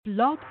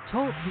Blog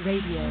Talk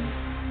Radio.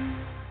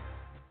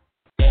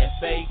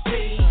 FAT,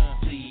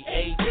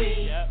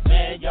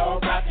 man,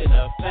 y'all rockin'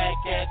 a Fat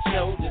Cat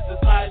show. This is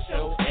my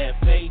show.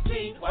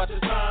 FAT, watch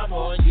the time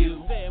on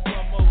you. Say it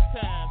one more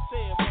time.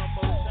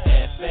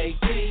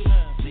 FAT,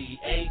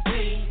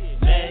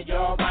 man,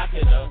 y'all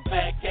rockin' a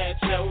Fat Cat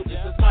show. This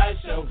is my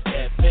show.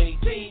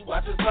 FAT,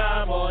 watch the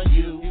time on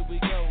you. Here we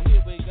go.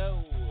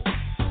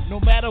 No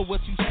matter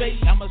what you say,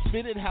 I'ma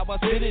spit it how I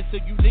spit it so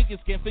you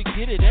niggas can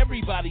forget it.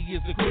 Everybody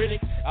is a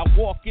critic. I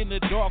walk in the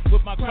dark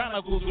with my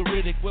chronicles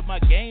veridic, with my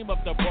game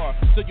up the bar,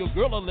 so your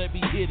girl will let me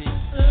hit it.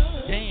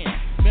 Damn,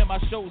 man, my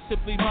show's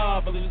simply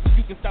marvelous.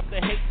 You can stop the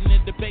hating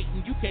and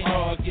debating, you can't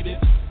argue it.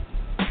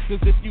 Cause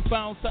if you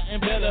found something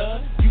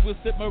better, you would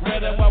sip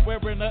Moretta while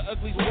wearing an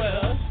ugly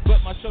sweater.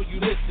 But my show you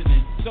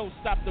listening, so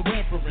stop the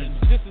whimpering.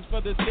 This is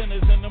for the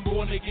sinners and the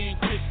born again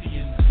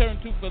Christians. Turn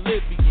to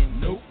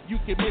Philippians. Nope, you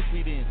can miss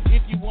me then.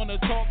 If you wanna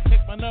talk,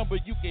 text my number,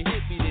 you can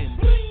hit me then.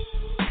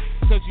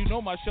 Cause you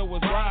know my show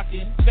was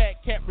rocking.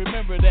 Fat Cat,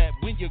 remember that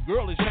when your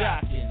girl is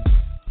shocking.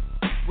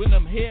 When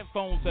them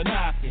headphones are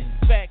knocking.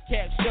 Fat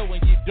Cat show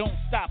and you don't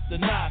stop the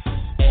knocking.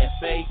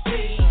 FAT,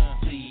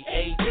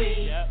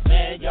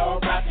 man, y'all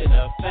rockin'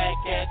 a Fat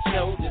Cat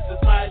show. This is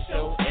my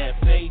show.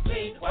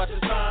 FAT, watch the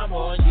time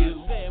on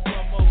you. Say it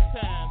one more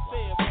time.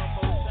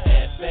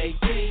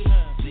 FAT,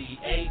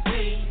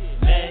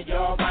 man,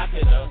 y'all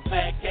rockin' a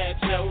Fat Cat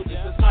show. This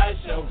is my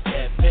show.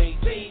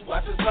 FAT,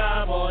 watch the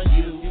time on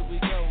you. Here we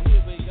go.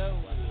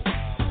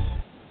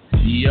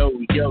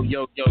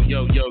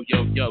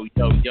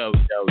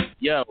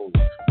 Yo,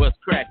 what's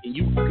crackin'?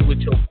 You fuckin' with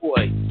your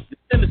boy, the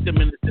sinister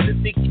minister, the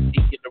Dicky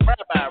Dicky, the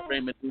Rabbi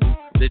Raymond Noodle,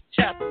 the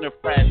chaplain of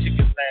fried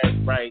chicken last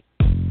right,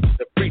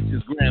 the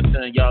preacher's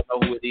grandson, y'all know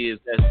who it is,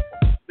 that's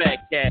Fat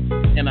Cat,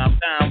 and I'm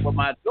down with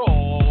my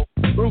dog,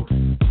 Bruce,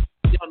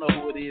 y'all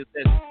know who it is,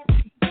 that's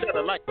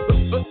better like,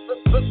 what's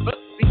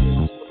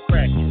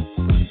crackin'?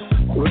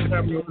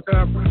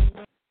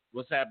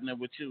 What's happening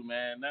with you,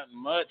 man?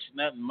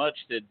 Nothing much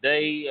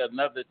today.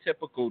 Another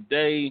typical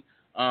day.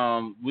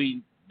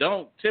 We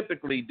don't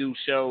typically do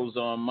shows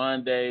on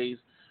Mondays.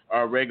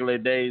 Our regular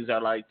days are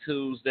like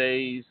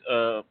Tuesdays,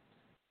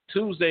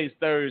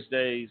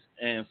 Thursdays,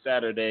 and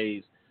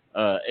Saturdays,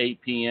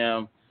 8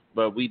 p.m.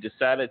 But we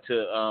decided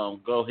to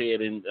go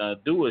ahead and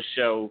do a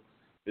show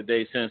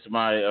today since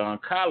my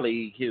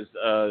colleague, his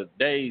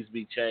days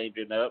be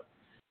changing up,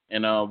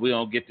 and we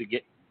don't get to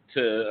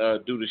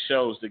do the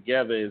shows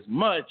together as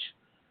much,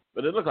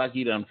 but it looked like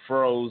he done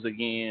froze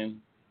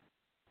again.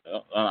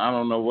 I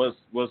don't know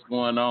what's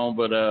going on,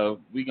 but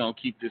we gonna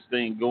keep this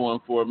thing going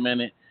for a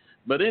minute.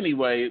 But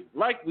anyway,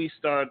 like we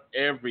start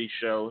every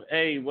show.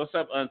 Hey, what's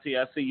up, Auntie?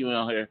 I see you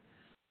on here.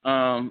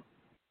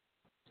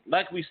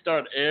 Like we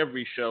start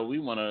every show, we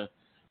want to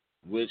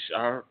wish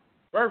our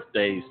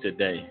birthdays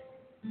today.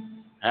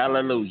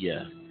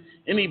 Hallelujah.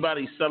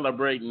 Anybody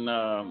celebrating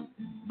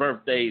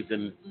birthdays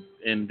in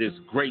this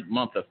great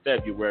month of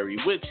February,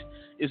 which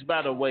is,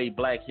 by the way,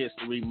 Black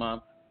History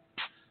Month.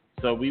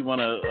 So we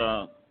want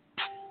to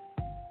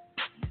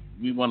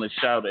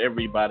shout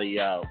everybody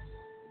out.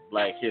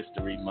 Black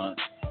History Month,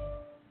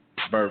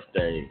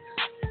 birthdays,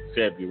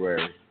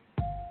 February.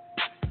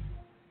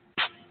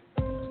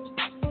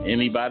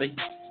 Anybody?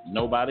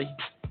 Nobody?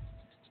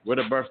 Where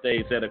the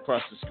birthdays at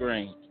across the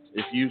screen?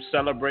 If you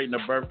celebrating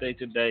a birthday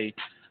today,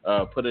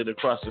 put it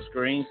across the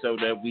screen so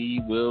that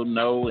we will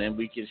know and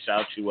we can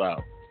shout you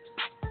out.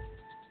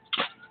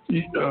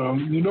 You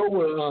know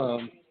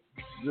what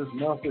this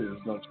month is,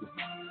 don't you?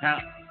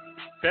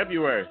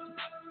 February.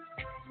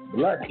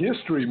 Black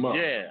History Month.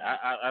 Yeah,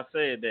 I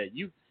said that.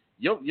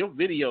 Your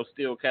video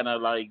still kind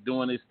of like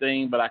doing this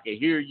thing, but I can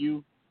hear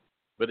you,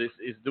 but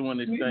it's doing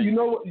this thing.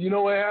 You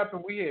know what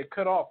happened? We had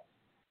cut off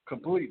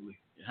completely.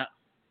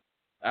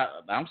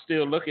 I'm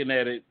still looking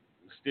at it.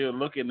 Still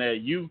looking at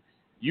you.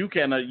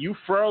 You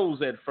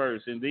froze at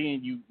first, and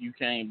then you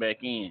came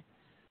back in.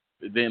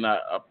 Then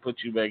I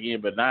put you back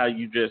in, but now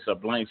you just a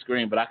blank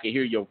screen. But I can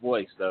hear your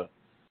voice though.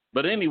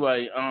 But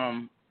anyway,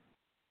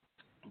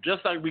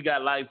 just like we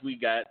got life, we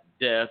got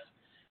death,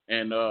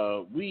 and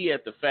we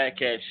at the Fat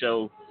Cat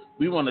Show,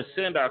 we want to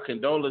send our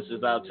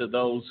condolences out to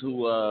those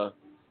who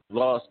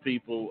lost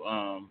people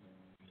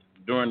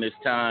during this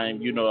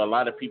time. You know, a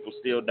lot of people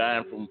still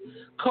dying from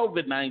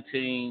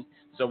COVID-19,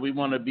 so we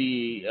want to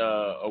be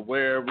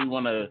aware. We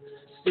want to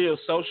still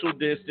social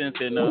distance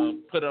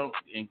and put on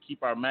and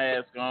keep our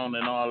mask on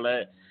and all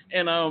that.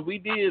 And we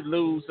did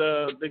lose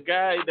the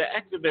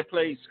actor that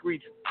played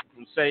Screech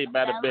from Saved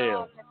by the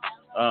Bell.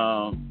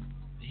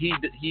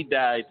 He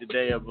died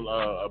today of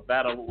a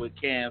battle with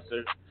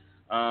cancer.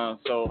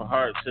 So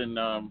hearts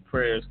and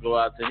prayers go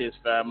out to his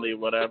family or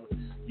whatever.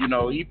 You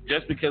know,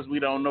 just because we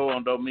don't know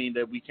him don't mean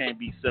that we can't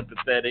be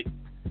sympathetic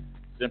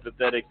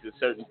to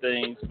certain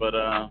things. But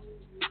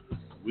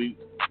we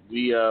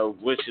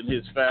wishing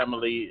his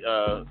family,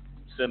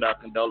 send our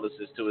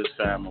condolences to his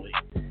family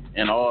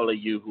and all of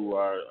you who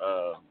are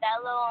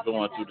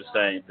going through the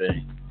same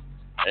thing.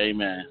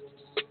 Amen.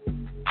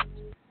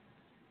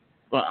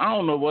 But I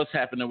don't know what's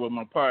happening with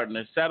my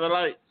partner.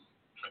 Satellite?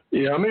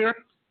 Yeah, I'm here.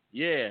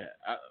 Yeah,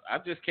 I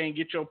just can't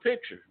get your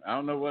picture. I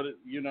don't know what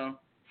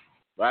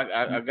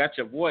I got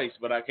your voice,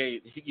 but I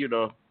can't.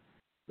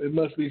 It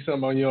must be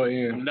something on your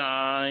end.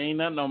 Nah, ain't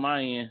nothing on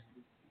my end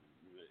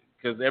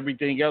because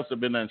everything else have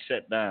been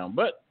shut down.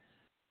 But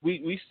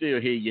we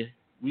still hear you.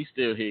 We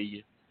still hear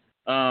you.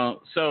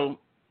 So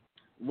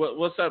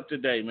what's up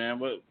today, man?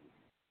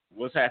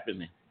 What's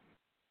happening?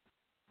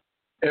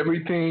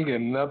 Everything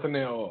and nothing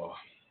at all.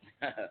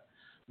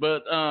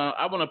 But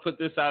I want to put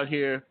this out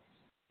here.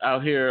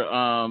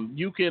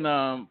 You can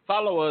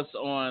follow us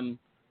on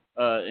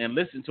and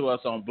listen to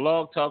us on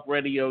Blog Talk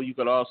Radio. You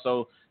could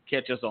also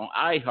catch us on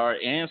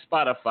iHeart and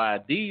Spotify,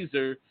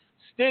 Deezer,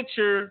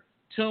 Stitcher,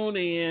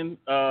 TuneIn,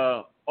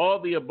 all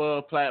the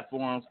above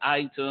platforms,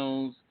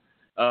 iTunes,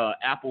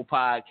 Apple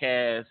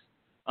Podcasts.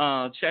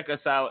 Check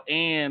us out,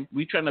 and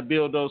we're trying to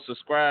build those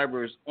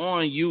subscribers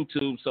on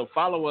YouTube. So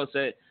follow us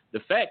at the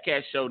Fat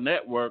Cat Show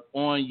Network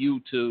on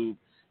YouTube.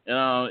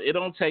 It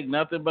don't take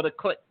nothing but a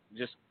click.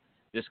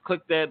 Just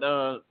click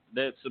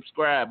that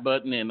subscribe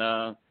button,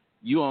 and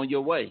you on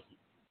your way.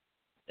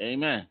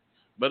 Amen.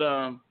 But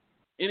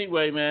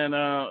anyway, man,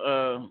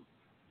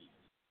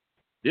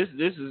 this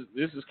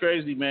is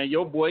crazy, man.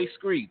 Your boy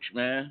Screech,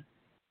 man.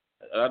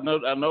 I know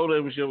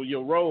that was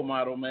your role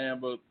model, man,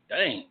 but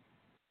dang,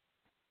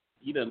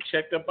 he done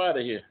checked up out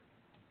of here.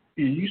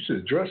 Yeah, you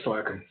should dress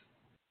like him.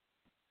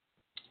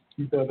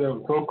 You thought that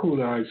was so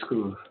cool in high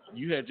school.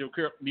 You had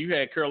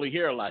curly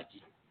hair like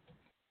you.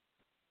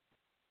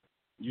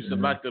 You used to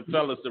like the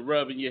fellas to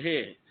rub in your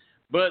head,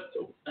 but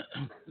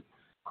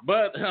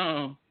I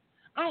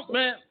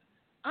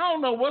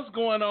don't know what's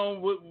going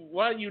on with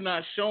why you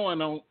not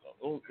showing on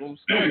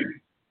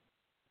Skype.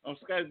 On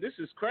Skype, this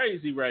is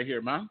crazy right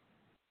here, man.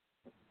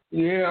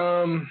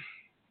 Yeah,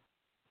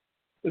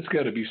 it's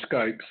got to be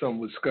Skype. Something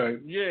with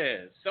Skype.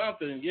 Yeah,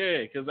 something.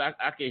 Yeah, because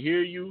I can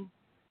hear you.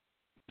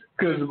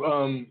 Because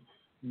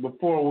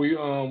before we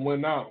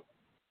went out,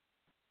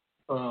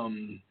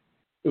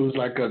 it was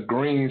like a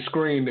green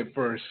screen at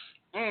first,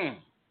 and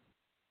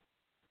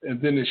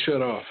then it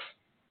shut off.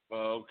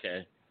 Oh,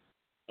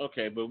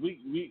 okay, but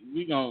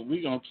we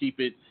gonna keep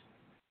it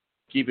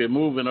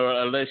moving, or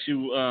unless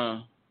you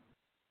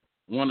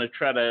want to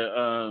try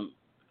to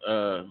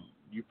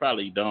you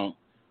probably don't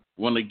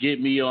want to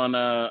get me on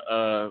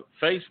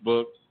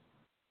Facebook.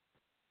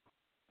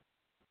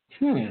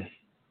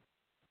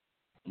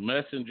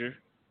 Messenger.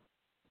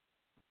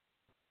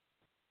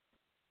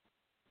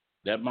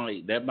 That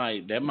might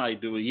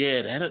do it.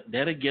 Yeah,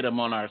 that'll get them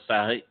on our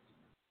side.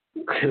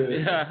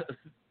 Yeah.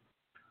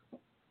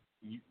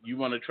 You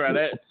want to try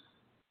that?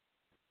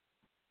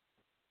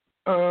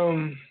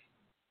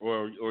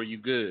 Or you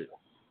good?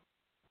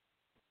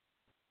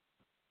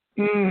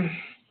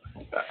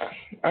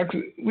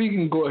 Actually, we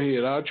can go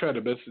ahead. I'll try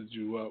to message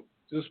you up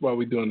just while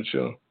we're doing the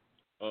show.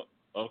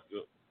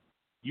 Okay.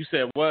 You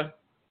said what?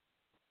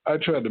 I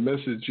tried to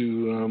message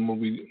you when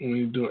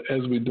we're doing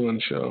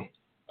the show.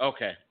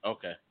 Okay.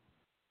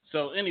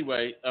 So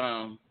anyway,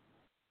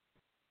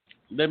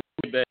 let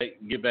me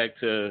get back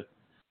to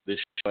the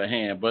show at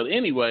hand. But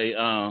anyway,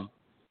 I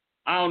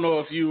don't know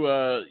if you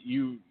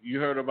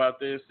heard about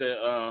this,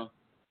 that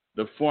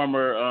the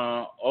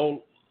former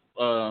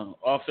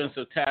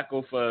offensive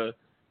tackle for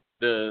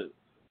the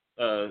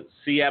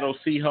Seattle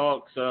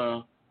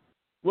Seahawks,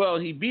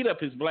 he beat up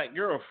his black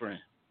girlfriend.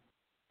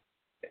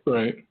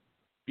 Right.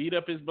 Beat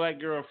up his black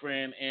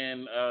girlfriend,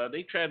 and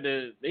they tried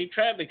to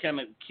kind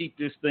of keep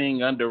this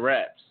thing under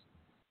wraps.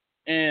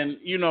 And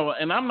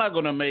and I'm not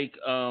gonna make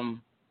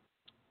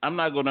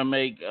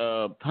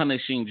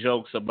punishing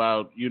jokes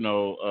about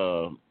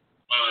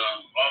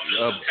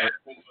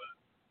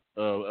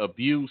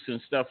abuse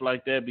and stuff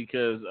like that,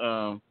 because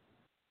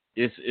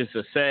it's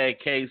a sad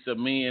case of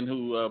men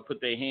who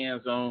put their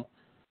hands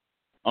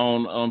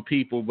on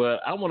people.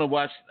 But I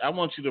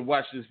want you to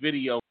watch this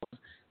video.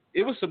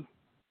 It was some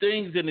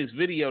things in this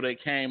video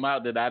that came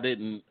out that I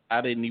didn't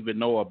even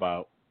know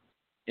about,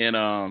 and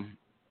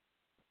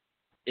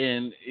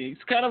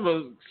it's kind of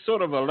a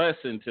sort of a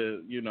lesson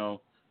to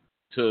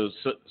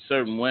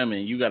certain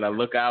women. You got to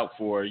look out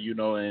for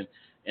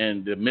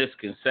and the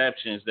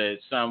misconceptions that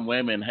some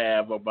women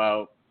have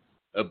about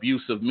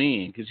abusive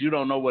men, because you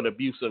don't know what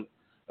abusive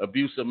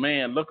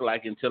man look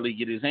like until he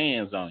get his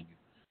hands on you.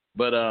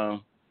 But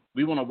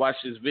we want to watch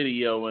this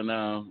video, and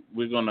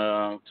we're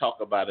gonna talk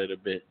about it a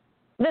bit.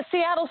 The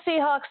Seattle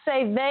Seahawks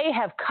say they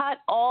have cut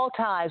all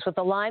ties with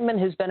the lineman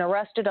who's been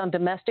arrested on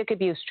domestic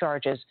abuse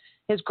charges.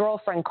 His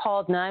girlfriend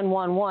called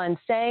 911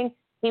 saying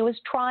he was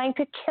trying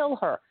to kill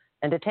her.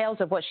 And details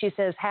of what she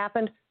says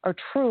happened are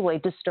truly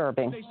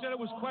disturbing.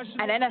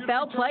 An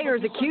NFL player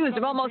is accused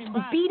of almost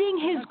beating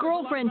his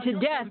girlfriend to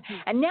death.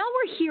 And now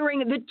we're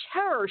hearing the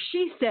terror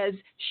she says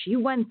she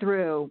went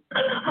through.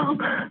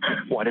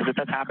 What is it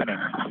that's happening?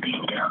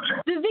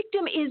 The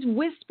victim is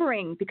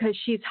whispering because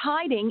she's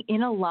hiding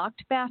in a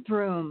locked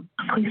bathroom.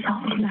 Please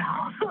help me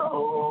now.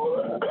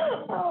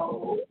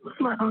 Oh,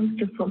 my arms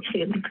just so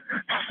chilled.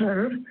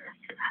 Sir,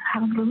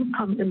 have them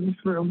come in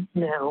this room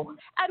now.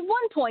 At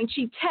one point,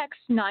 she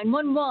texts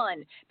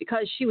 911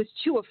 because she was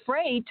too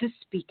afraid to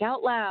speak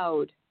out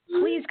loud.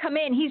 Please come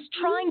in. He's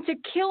trying to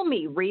kill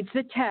me, reads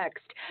the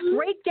text.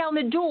 Break down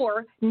the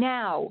door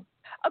now.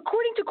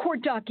 According to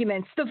court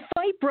documents, the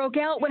fight broke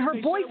out when her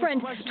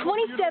boyfriend,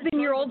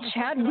 27-year-old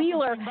Chad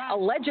Wheeler,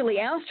 allegedly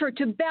asked her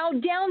to bow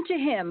down to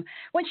him.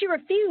 When she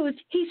refused,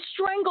 he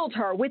strangled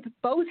her with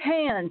both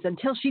hands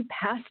until she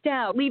passed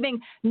out, leaving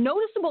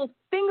noticeable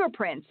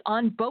fingerprints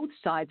on both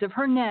sides of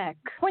her neck.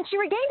 When she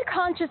regained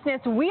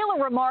consciousness,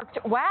 Wheeler remarked,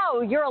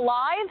 "Wow, you're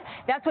alive?"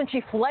 That's when she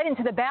fled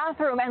into the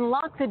bathroom and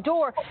locked the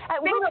door.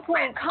 At one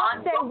point,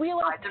 cops said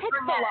Wheeler picked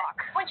the lock.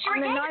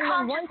 On the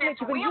 911 tape,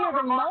 you can hear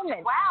the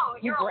moment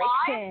he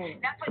breaks in.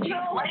 That's when she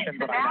fled into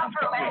the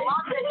bathroom and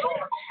locked the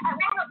door.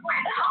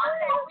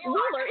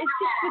 Wheeler is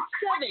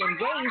 6'7" and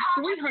weighs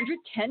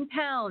 310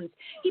 pounds.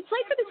 He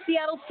played for the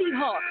Seattle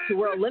Seahawks, who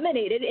were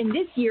eliminated in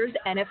this year's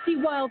NFC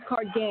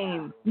wildcard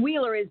game.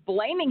 Wheeler is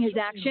blaming his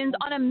actions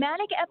on a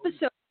manic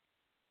episode.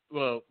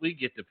 Well, we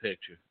get the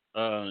picture.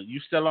 You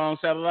still on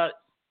satellite?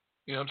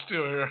 Yeah, I'm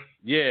still here.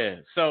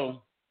 Yeah.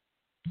 So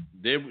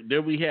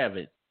there we have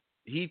it.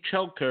 He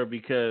choked her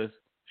because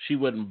she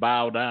wouldn't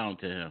bow down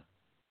to him.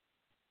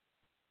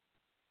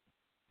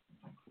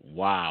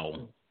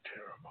 Wow.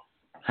 Terrible.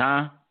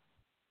 Huh?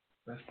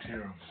 That's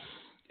terrible.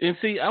 And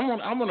see, I'm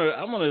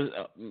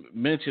gonna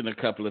mention a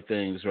couple of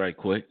things right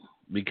quick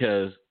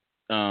because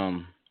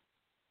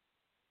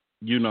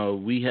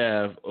we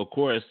have, of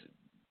course,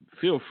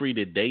 feel free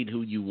to date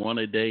who you want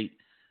to date,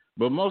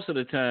 but most of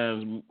the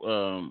times,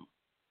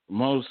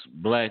 most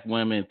black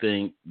women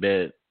think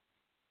that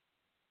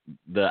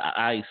the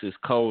ice is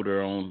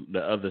colder on the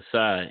other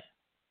side,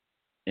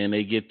 and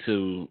they get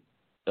to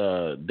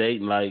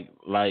dating like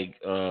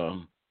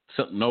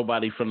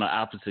nobody from the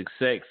opposite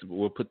sex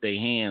will put their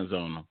hands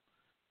on them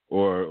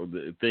or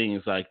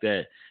things like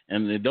that.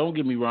 And don't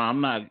get me wrong,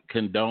 I'm not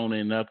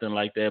condoning nothing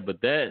like that,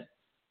 but that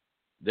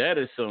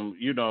is some,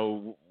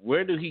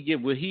 where did he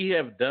get? Would he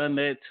have done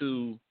that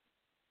to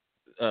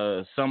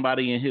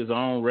somebody in his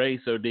own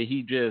race, or did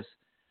he just,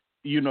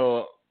 you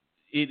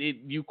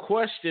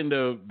question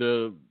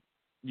the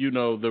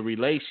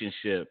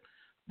relationship,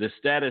 the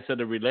status of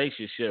the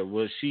relationship.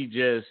 Was she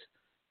just,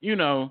 it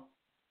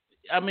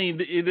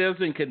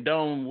doesn't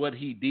condone what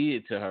he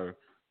did to her,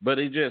 but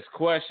it just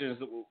questions,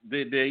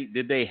 did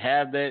they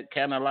have that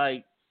kind of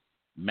like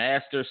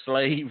master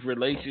slave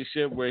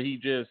relationship where he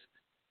just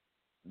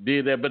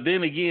did that? But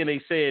then again, they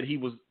said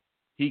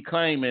he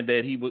claiming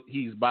that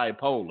he's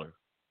bipolar.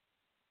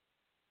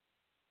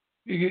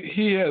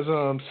 He has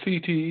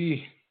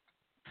CTE.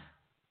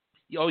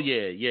 Oh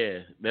yeah,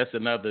 that's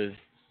another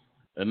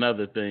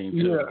thing too.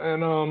 Yeah,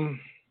 and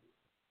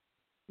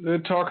they're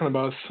talking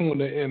about suing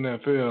the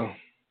NFL.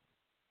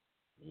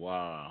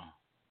 Wow.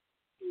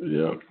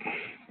 Yep.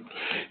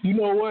 You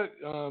know what?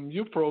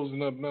 You're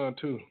frozen up now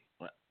too.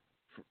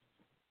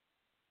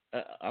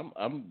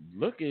 I'm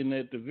looking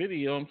at the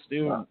video.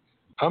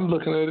 I'm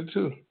looking at it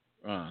too.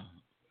 I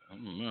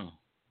don't know.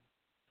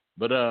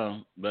 But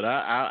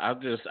I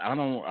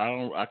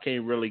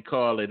can't really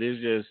call it.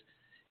 It's just,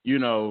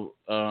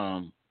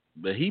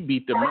 but he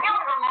beat the man.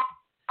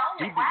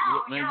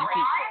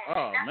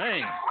 Oh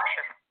man.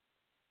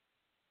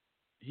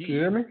 Can you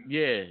hear me?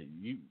 Yeah,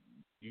 you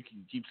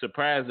can keep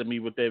surprising me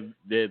with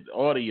that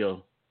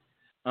audio.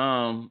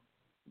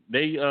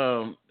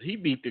 He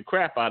beat the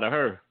crap out of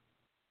her.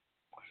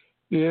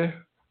 Yeah,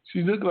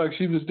 she looked like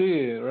she was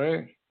dead,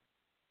 right?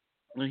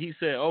 And he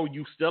said, "Oh,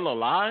 you still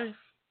alive?"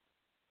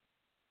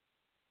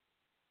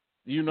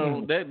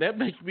 That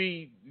makes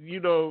me,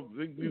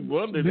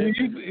 wonder. Do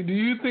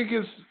you think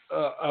it's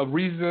a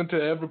reason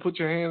to ever put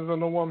your hands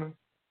on a woman?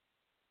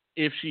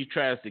 If she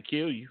tries to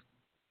kill you.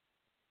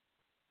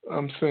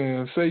 I'm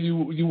saying, say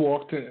you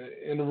walked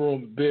in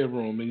the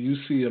bedroom, and you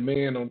see a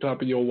man on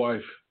top of your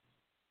wife.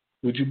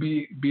 Would you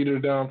beat her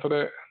down for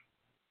that?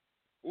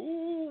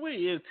 Ooh,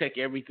 it'll take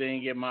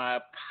everything in my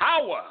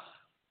power,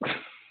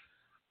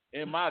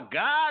 in my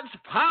God's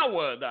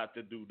power, not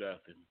to do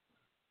nothing.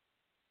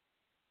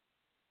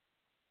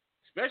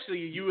 Especially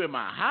you in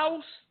my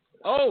house.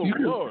 Oh,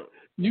 Lord.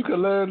 You could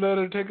let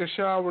her take a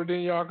shower,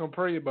 then y'all can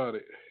pray about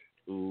it.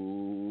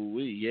 Ooh,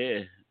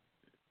 yeah.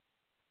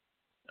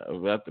 I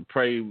was about to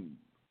pray.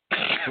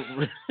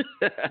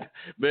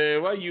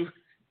 Man, why you...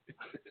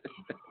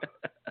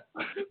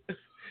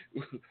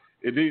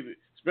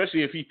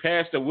 Especially if he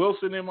passed a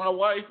Wilson in my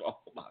wife. Oh,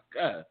 my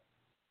God.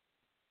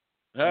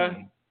 Huh?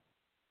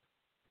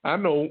 I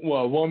know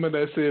a woman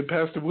that said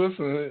Pastor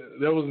Wilson,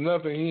 there was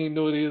nothing. He didn't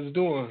know what he was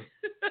doing.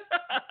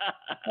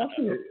 I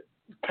said,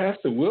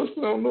 Pastor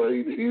Wilson don't know what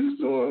he was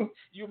doing?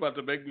 You about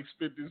to make me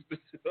spit this.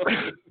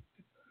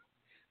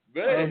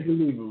 Man.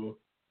 Unbelievable.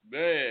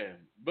 Man.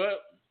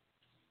 But,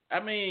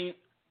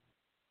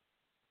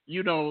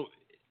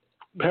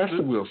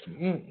 Pastor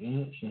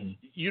Wilson.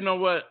 You know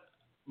what?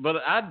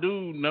 But I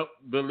do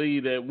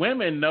believe that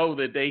women know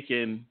that they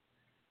can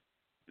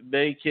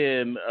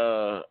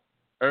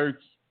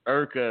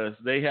irk us.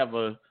 They have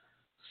a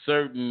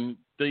certain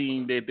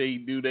thing that they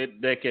do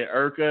that can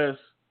irk us.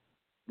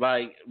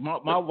 Like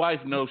my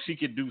wife knows she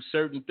could do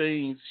certain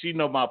things. She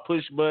know my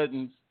push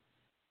buttons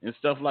and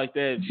stuff like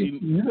that. You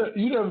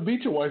never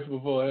beat your wife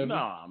before, have you?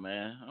 Nah,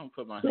 man. I don't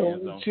put my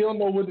hands on her. She don't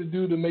know what to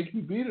do to make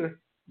you beat her,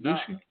 does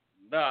she?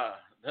 Nah.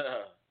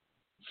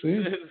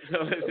 See?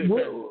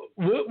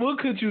 what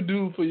could you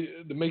do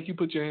to make you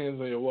put your hands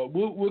on your wife?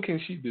 What can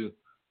she do to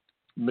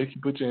make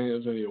you put your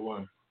hands on your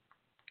wife?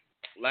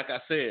 Like I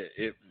said,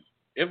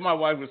 if my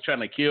wife was trying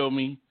to kill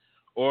me,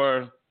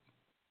 or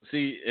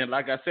see, and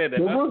like I said,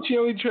 what if she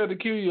only tried to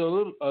kill you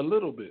a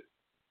little bit?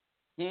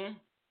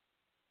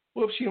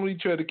 What if she only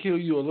tried to kill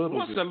you a little bit?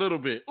 What's a little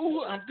bit?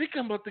 Ooh, I think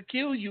I'm about to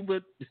kill you,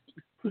 but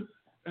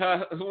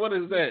what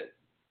is that?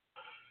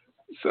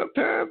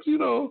 Sometimes,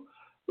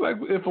 like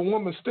if a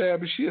woman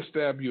stabs you, she'll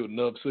stab you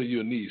enough so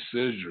you'll need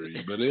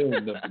surgery, but it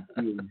ain't nothing to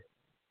kill you.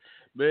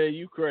 Man,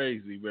 you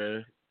crazy,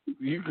 man.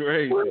 You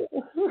crazy.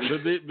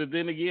 but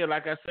then again,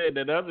 like I said,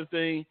 that other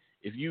thing,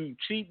 if you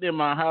cheat in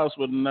my house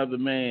with another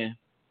man,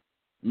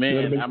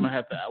 I'm gonna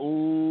have to. Oh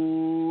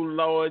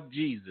Lord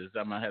Jesus,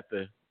 I'm gonna have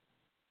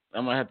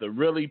to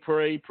really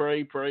pray.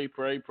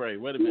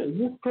 Wait a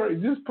minute.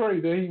 Just pray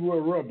that he wear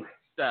rubber.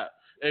 Stop.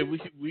 Hey, we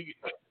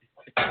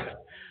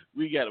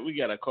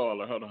got a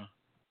caller. Hold on.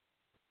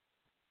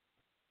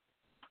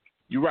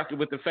 You rocking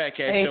with the Fat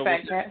Cat Show?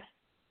 Fat Cat.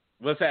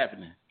 What's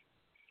happening?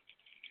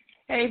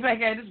 Hey, Fat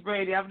Cat, this is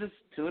Brady. I'm just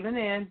tuning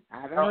in.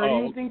 I haven't heard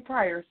anything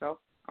prior, so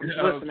I'm just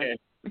listening.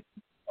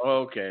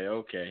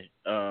 Okay.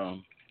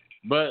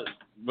 But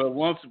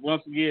once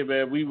again,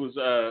 man, we was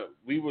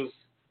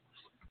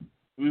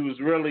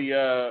really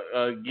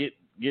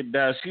get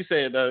down. She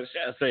said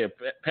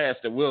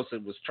Pastor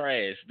Wilson was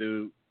trash,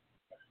 dude.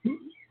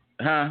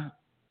 Huh?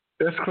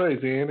 That's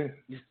crazy, ain't it?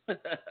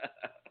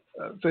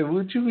 Say,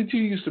 what you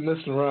used to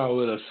messing around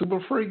with a super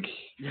freak?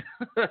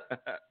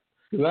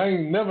 Cause I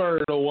ain't never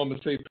heard no woman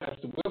say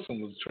Pastor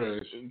Wilson was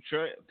trash.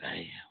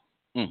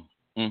 Damn.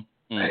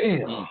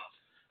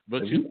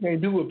 But you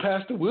can't do what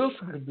Pastor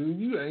Wilson can do.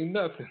 You ain't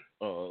nothing.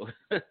 Oh.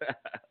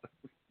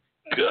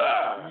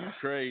 God. You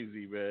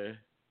crazy, man.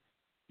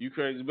 You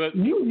crazy, but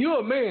you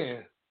a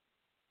man.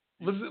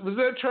 Was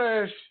that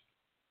trash?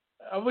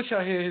 I wish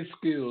I had his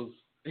skills.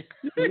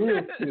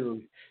 Real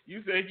skills.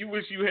 You said you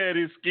wish you had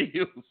his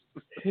skills.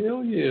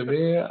 Hell yeah,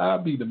 man.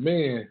 I'll be the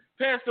man.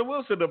 Pastor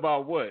Wilson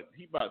about what?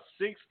 He about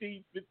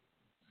 60?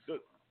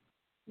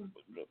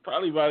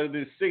 Probably about in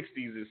his 60s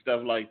and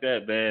stuff like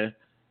that, man.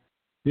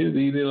 He's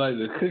eating like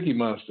the Cookie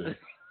Monster.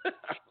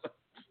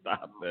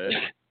 Stop, man.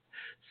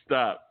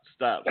 Stop.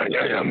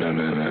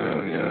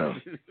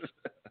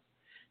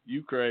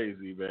 You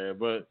crazy, man.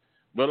 But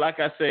like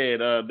I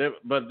said,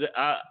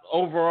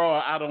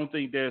 overall, I don't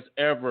think there's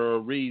ever a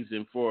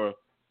reason for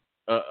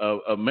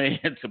a man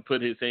to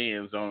put his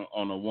hands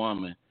on a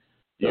woman.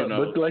 You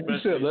know, but like you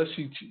said, unless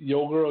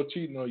your girl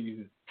cheating on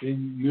you,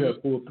 then you have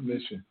full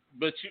permission.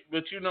 But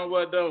you know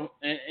what though,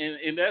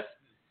 and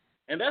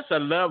that's a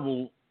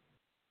level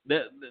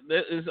that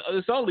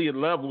it's only a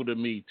level to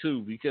me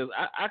too, because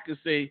I could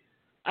say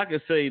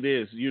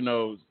this,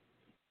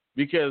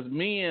 because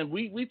men,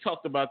 we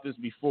talked about this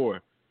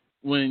before.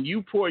 When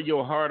you pour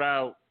your heart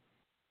out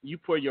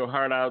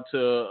to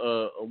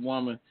a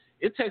woman,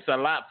 it takes a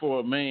lot for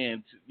a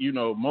man,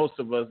 most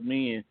of us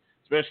men,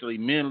 especially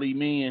manly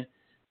men,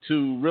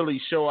 to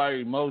really show our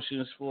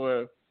emotions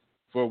for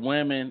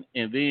women.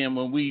 And then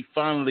when we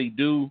finally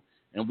do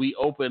and we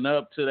open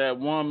up to that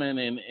woman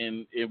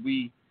and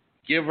we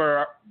give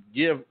our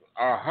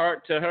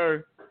heart to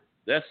her,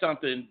 that's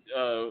something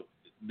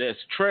that's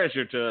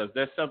treasure to us.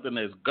 That's something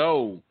that's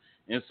gold.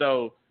 And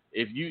so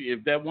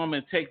if that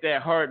woman take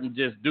that heart and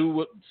just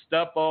do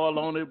stuff all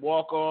on it,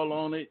 walk all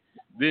on it,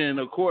 then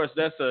of course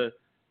that's a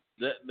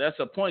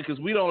point, because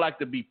we don't like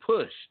to be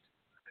pushed.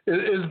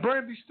 Is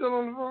Brandy still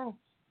on the phone?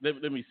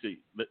 Let me see.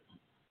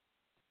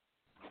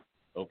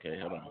 Okay,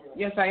 hold on.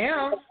 Yes, I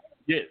am.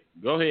 Yeah,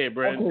 go ahead,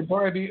 Brandy. Okay,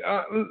 Brandy,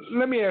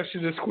 let me ask you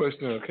this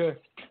question, okay?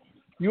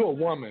 You're a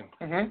woman.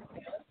 Mm-hmm.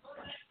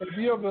 Have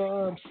you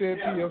ever said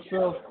to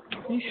yourself,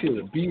 you should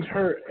have beat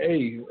her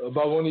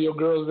about one of your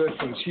girls that's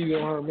cheating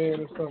on her man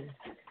or something?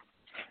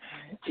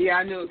 Yeah,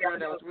 I knew a girl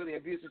that was really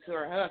abusive to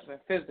her husband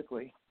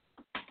physically.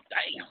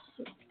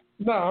 Damn.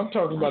 No, I'm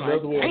talking about the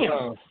other way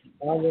around.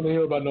 I don't want to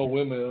hear about no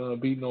women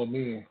beating on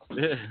men.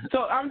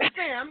 So I'm just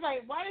saying, I'm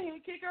like, why didn't he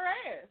kick her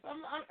ass?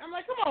 I'm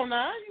like, come on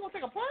now, you want to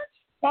take a punch?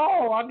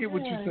 Oh, I get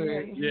what you're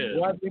saying. Yeah.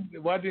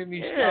 Why didn't he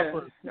stop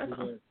her?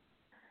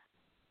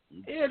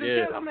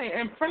 I'm like,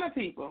 in front of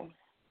people.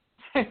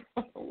 and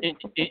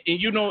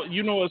you know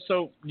what's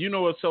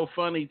so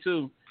funny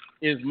too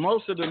is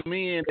most of the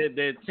men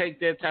that take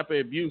that type of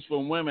abuse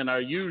from women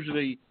are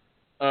usually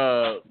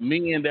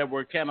men that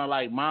were kind of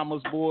like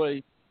mama's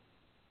boys,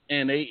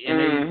 and they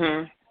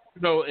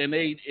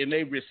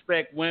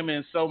respect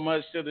women so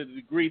much to the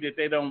degree that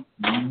they don't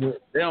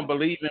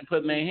believe in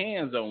putting their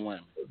hands on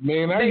women.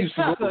 Man, I used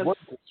to go to work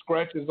with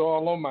scratches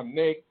all on my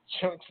neck,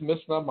 chunks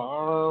missing on my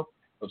arm,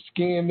 of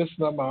skin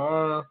missing on my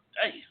arm.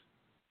 Damn.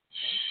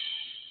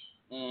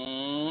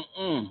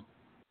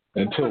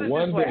 Until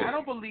one day. I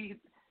don't believe.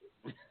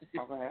 Oh,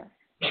 go ahead.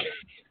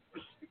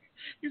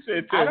 You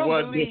said I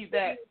don't believe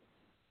that.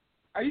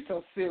 Are you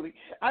so silly?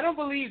 I don't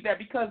believe that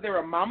because they're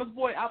a mama's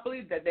boy. I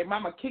believe that their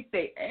mama kicked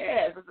their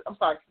ass. I'm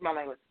sorry, my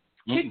language.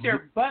 Kick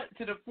their butt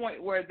to the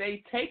point where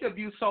they take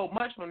abuse so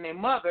much from their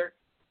mother,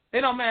 they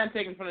don't mind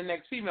taking from the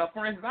next female.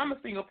 For instance, I'm a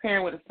single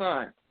parent with a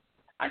son.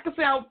 I could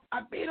say I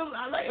beat him.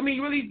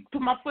 Really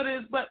put my foot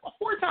in his butt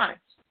 4 times.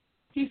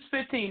 He's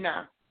 15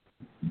 now.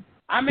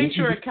 I make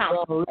sure it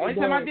counts. Only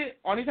time I did.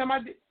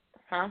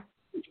 Huh?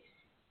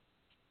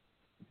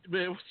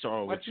 Man, what's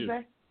wrong with you?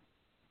 Say?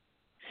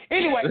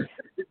 Anyway,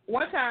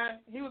 one time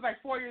he was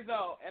like 4 years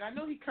old, and I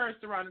knew he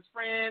cursed around his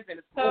friends and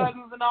his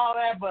cousins and all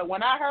that. But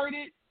when I heard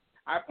it,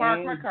 I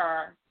parked my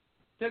car,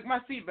 took my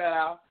seatbelt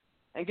out,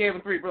 and gave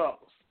him 3 blows.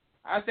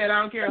 I said, I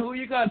don't care who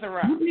you cuss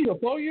around. You a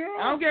 4-year-old?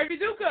 I don't care if you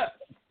do cuss.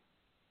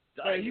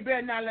 But you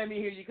better not let me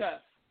hear you cuss.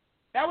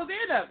 That was the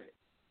end of it.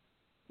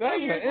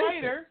 3 years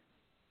later.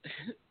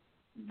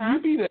 You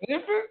beat an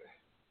infant?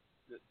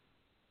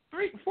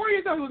 4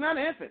 years old, he was not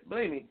an infant,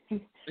 believe me.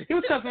 He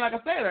was cussing like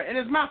a sailor, and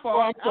it's my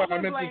fault. I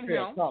want to blame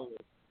him.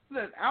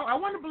 Look, I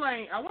want to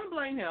blame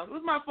him. It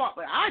was my fault,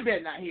 but I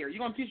better not hear. You're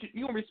gonna teach.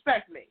 You're gonna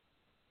respect me.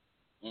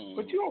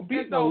 But you don't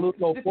beat no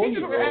little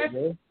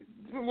 4-year-old.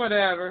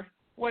 Whatever.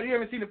 Well, you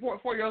haven't seen the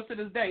 4-year-old to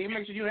this day. You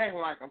make sure you act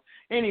like him.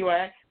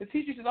 Anyway, the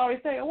teacher should always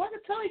say, "Oh, I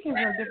can tell he came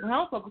from a different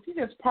household because he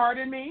just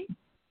pardoned me.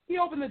 He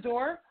opened the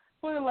door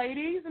for the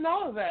ladies and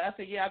all of that." I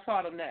said, "Yeah, I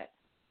taught him that."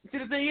 See,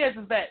 the thing is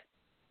that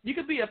you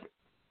could be a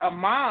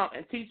mom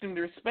and teach them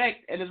to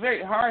respect, and it's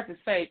very hard to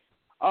say,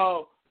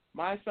 "Oh,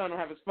 my son don't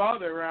have his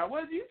father around."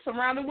 Well, you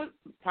surround him with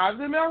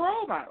positive male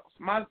role models.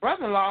 My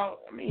brother-in-law,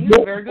 he's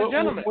a very good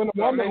gentleman. When a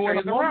woman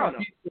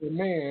beats a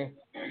man,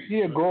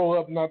 he'll grow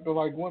up not to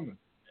like women,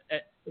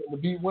 to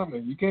beat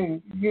women. You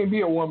can't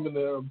be a woman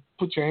to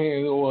put your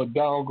hands or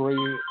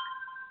downgrade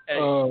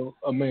a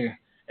man.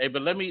 Hey,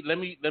 but let me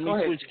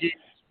switch gears.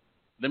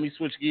 Let me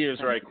switch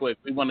gears right quick.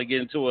 We want to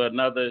get into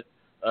another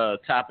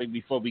topic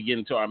before we get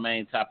into our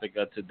main topic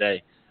of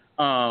today.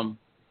 In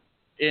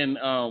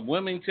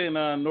Wilmington,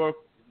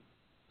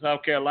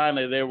 South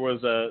Carolina,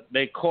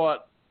 they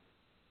caught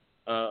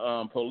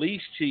a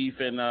police chief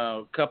and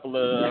a couple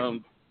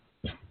of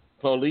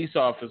police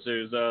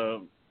officers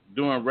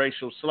doing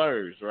racial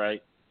slurs,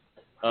 right?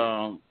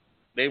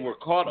 They were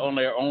caught on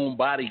their own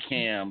body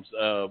cams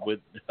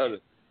with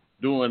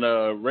doing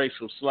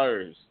racial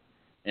slurs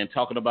and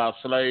talking about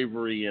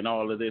slavery and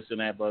all of this and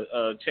that. But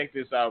check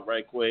this out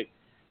right quick,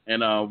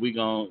 and we're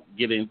going to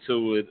get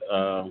into it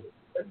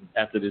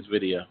after this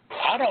video.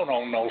 I don't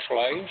own no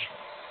slaves.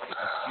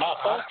 My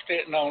folks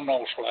didn't own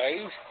no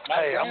slaves.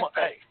 Hey,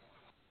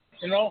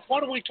 you know,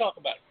 what do we talk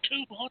about?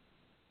 200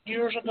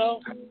 years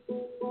ago?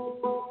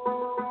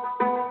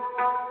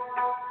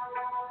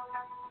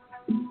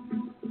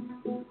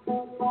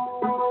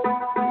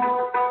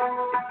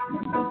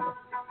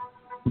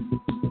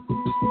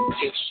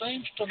 It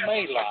seems to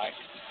me like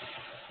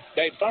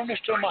they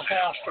furnished them a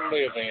house to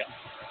live in.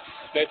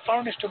 They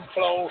furnished them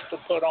clothes to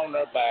put on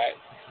their back.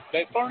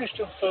 They furnished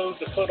them food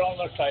to put on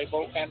their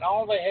table, and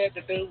all they had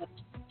to do was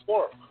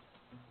work.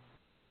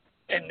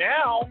 And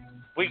now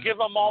we give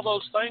them all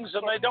those things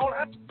and they don't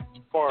have to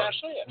work.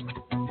 That's it.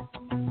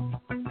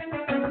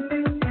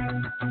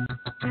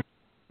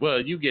 Well,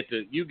 you get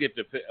the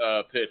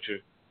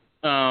picture.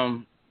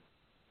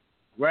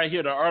 Right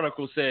here, the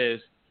article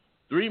says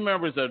 3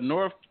 members of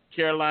North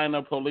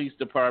Carolina Police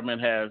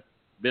Department have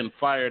been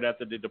fired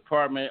after the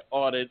department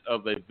audit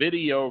of a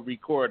video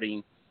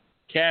recording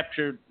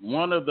captured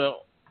one of the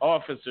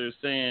officers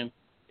saying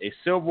a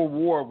civil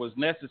war was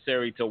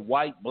necessary to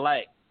wipe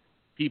black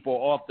people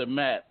off the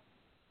map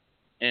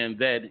and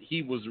that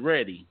he was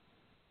ready.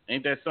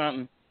 Ain't that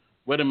something?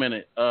 Wait a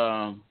minute.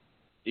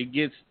 It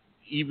gets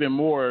even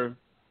more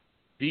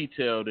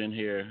detailed in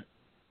here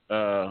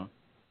of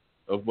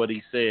what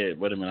he said.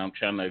 Wait a minute. I'm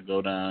trying to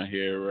go down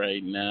here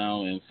right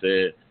now and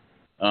said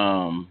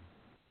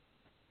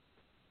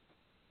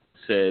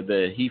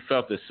that he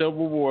felt the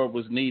Civil War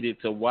was needed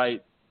to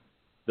wipe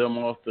them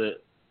off the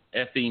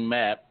effing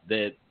map,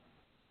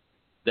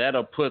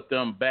 that'll put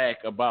them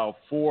back about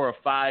 4 or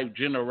 5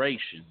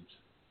 generations.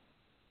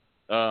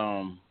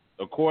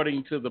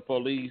 According to the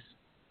police,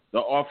 the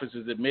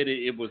officers admitted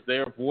it was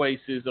their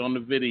voices on the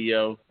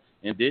video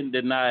and didn't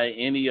deny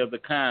any of the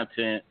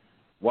content.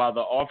 While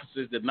the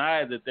officers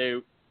denied that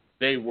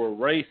they were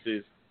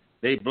racist,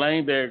 they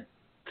blamed their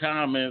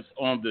comments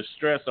on the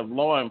stress of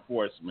law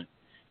enforcement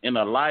in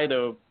the light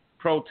of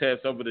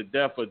protests over the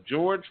death of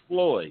George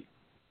Floyd.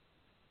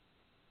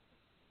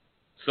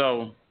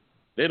 So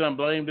they done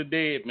blame the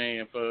dead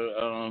man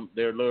for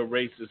their little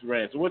racist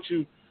rants. What's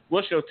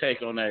your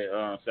take on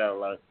that,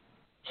 Satellite?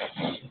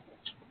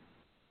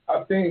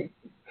 I think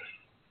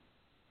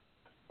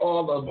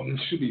all of them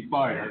should be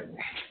fired.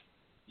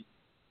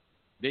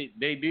 They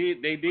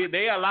did.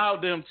 They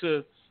allowed them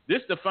to.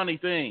 This is the funny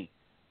thing.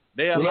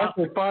 When I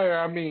say fire,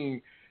 I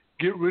mean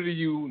get rid of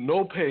you,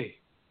 no pay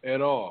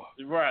at all.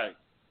 Right.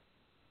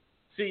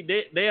 See,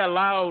 they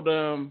allowed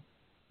them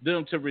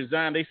to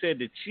resign. They said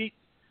the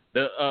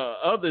The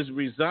others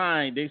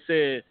resigned. They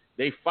said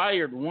they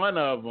fired one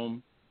of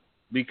them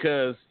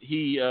because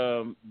he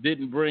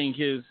didn't bring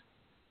his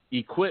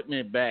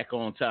equipment back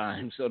on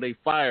time, so they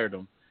fired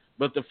him.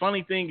 But the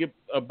funny thing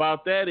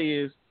about that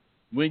is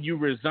when you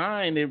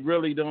resign, it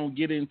really don't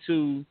get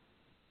into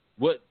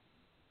what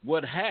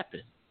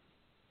happened.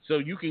 So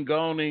you can go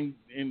on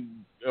and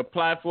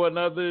apply for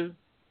another,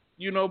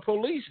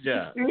 police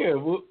job. Yeah,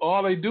 well,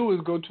 all they do is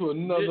go to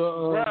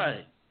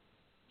another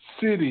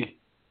city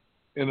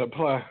and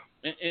apply.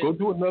 And go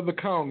to another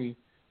county,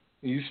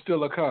 and you're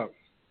still a cop.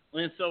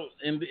 And so,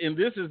 and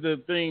this is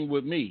the thing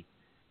with me,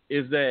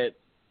 is that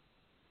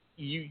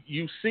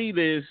you see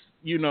this,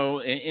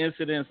 in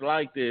incidents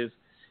like this,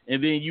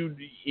 and then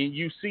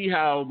you see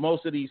how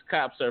most of these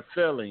cops are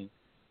feeling,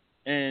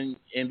 and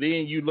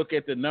then you look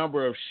at the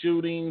number of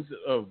shootings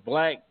of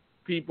black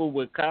people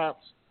with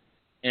cops,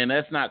 and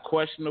that's not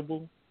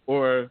questionable,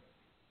 or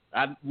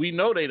we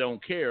know they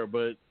don't care,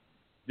 but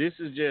this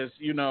is just,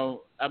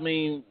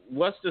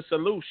 what's the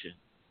solution?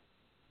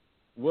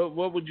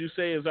 What would you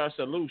say is our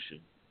solution?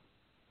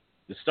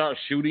 To start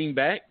shooting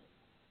back?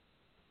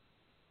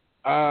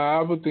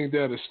 I would think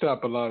that would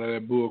stop a lot of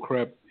that bull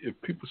crap if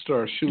people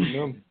start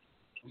shooting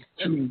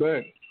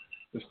back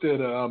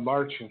instead of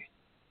marching.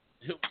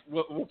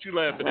 What you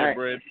laughing at,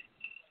 Brad?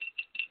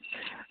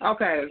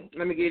 Okay,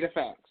 let me give you the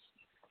facts.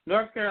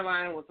 North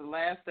Carolina was the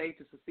last state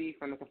to secede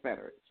from the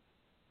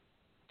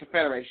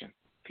Confederation.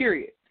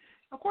 Period.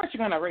 Of course you're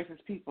going to have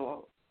racist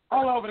people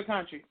all over the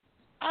country.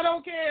 I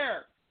don't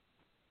care.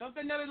 Don't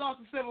they know they lost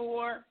the Civil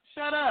War?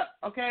 Shut up,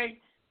 okay?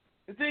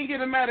 The thing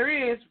of the matter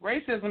is,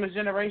 racism is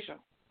generational.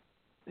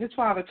 His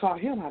father taught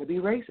him how to be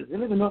racist. They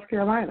live in North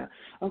Carolina.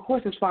 Of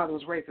course his father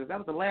was racist. That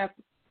was the last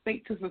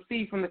state to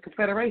secede from the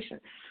Confederation.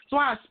 So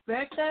I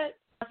expect that.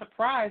 I'm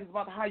surprised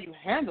about how you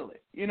handle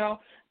it, Now,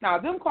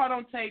 them caught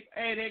on tape,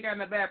 hey, they got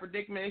in a bad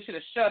predicament. They should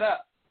have shut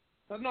up.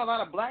 So I know a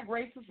lot of black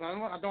racists. I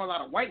know a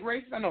lot of white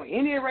racists. I know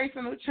Indian racists.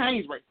 I know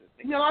Chinese racists.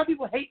 A lot of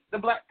people hate the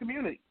black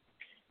community.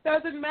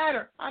 Doesn't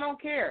matter. I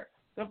don't care.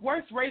 The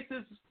worst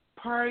racist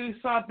party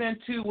I've been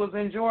to was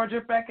in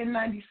Georgia back in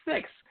 '96.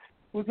 It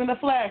was in a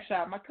flag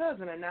shop. My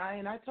cousin and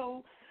I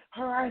told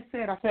her, I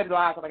said it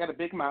live because I got a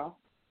big mouth.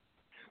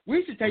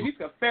 We should take these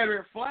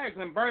Confederate flags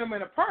and burn them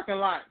in a parking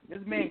lot.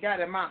 This man got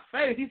in my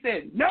face. He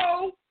said,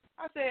 no.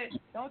 I said,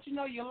 don't you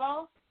know you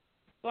lost?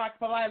 So I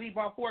politely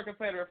bought 4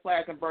 Confederate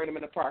flags and burned them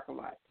in the parking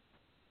lot.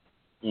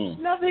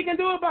 Nothing he can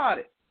do about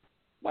it.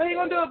 What are you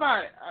going to do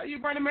about it? You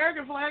burn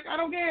American flag? I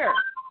don't care.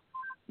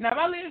 Now, if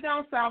I lived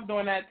down south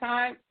during that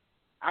time,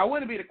 I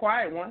wouldn't be the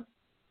quiet one.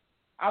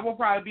 I would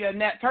probably be a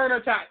Nat Turner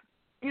type.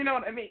 You know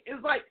what I mean?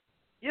 It's like,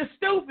 you're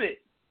stupid.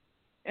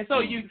 And so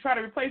you try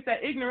to replace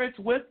that ignorance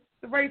with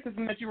the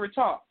racism that you were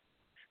taught.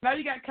 Now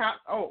you got cops.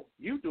 Oh,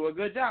 you do a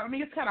good job. I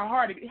mean, it's kind of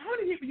hard to be. How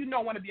many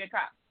people want to be a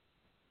cop?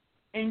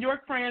 In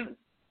your friend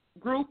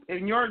group,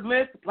 in your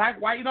list,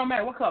 black, white, it don't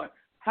matter what color.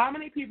 How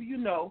many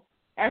people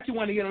actually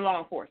want to get in law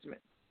enforcement?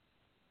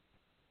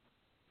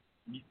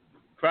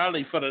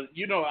 Probably for the,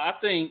 I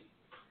think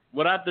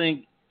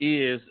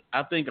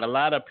a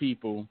lot of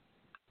people,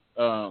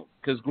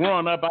 because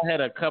growing up, I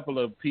had a couple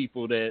of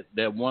people that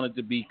wanted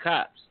to be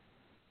cops.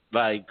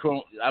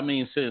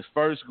 Since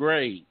first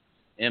grade.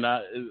 And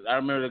I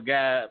remember the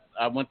guy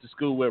I went to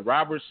school with,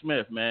 Robert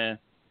Smith, man.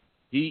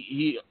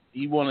 He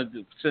wanted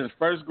to, since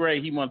first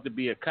grade, he wanted to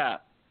be a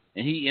cop.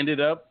 And he ended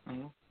up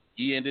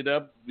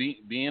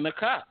being a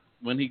cop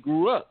when he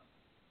grew up.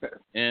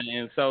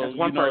 And so,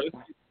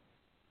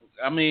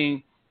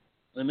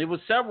 and there was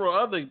several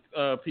other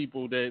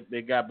people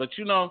that got, but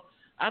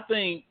I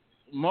think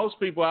most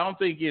people, I don't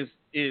think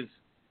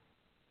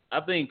I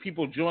think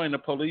people join the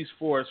police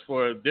force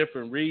for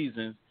different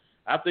reasons.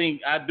 I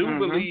do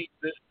believe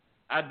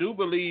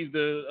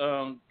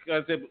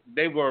because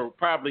they were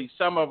probably,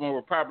 some of them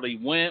were probably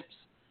wimps,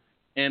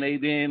 and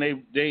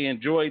they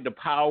enjoyed the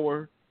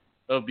power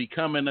of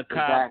becoming a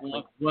cop.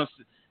 Exactly.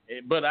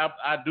 But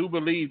I do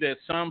believe that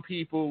some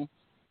people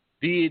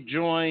did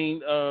join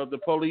the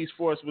police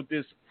force with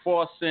this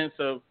false sense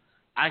of,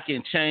 I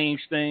can change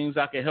things,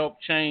 I can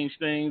help change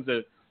things,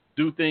 or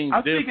do things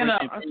different.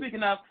 I'm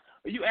speaking of.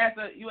 You ask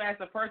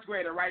a first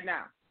grader right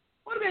now, I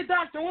want to be a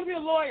doctor, I want to be a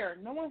lawyer.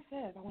 No one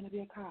says, I want to be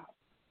a cop.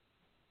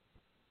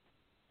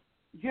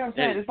 You know what I'm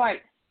saying? It's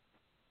like,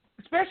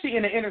 especially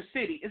in the inner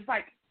city, it's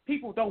like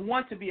people don't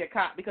want to be a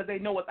cop because they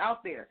know what's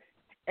out there.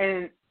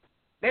 And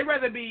they'd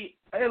rather be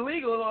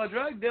illegal or a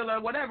drug dealer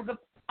or whatever, because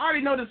I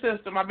already know the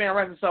system. I've been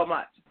arrested so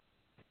much.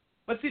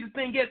 But see, the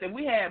thing is that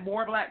we had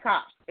more black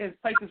cops in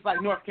places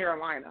like North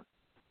Carolina.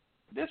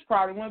 This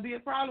probably wouldn't be a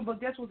problem, but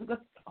guess what?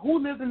 Who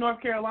lives in North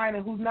Carolina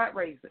and who's not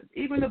racist?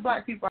 Even the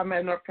black people I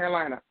met in North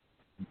Carolina,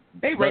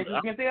 they racist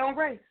against their own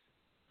race.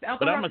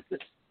 But I'm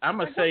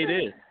gonna say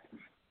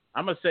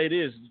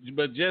this.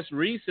 But just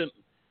recent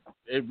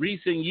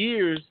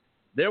years,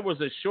 there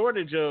was a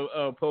shortage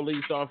of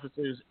police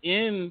officers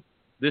in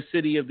the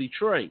city of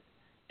Detroit,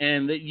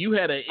 and that you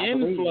had an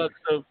influx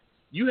of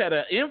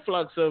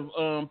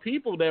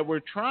people that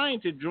were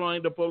trying to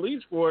join the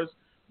police force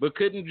but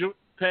couldn't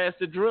pass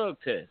the drug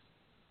test.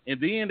 and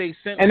then they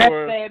sent and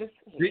for that's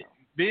sad.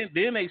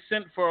 then they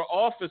sent for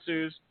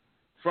officers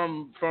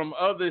from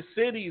other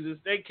cities as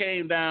they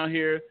came down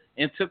here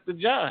and took the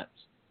jobs,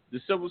 the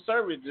civil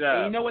service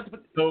jobs. And you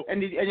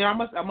know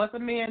what? I must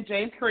amend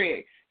James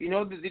Craig. You know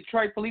what the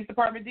Detroit Police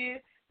Department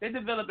did? They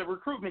developed a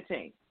recruitment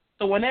team.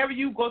 So whenever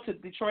you go to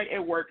Detroit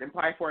at work and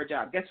apply for a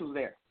job, guess who's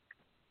there?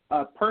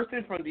 A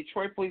person from the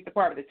Detroit Police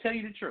Department to tell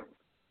you the truth.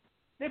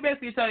 They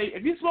basically tell you,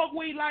 if you smoke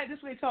weed lightly, this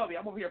is what they told me.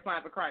 I'm over here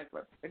applying for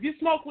Chrysler. If you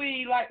smoke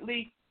weed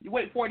lightly, you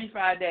wait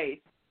 45 days.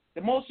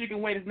 The most you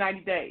can wait is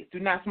 90 days. Do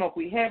not smoke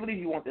weed heavily. If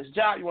you want this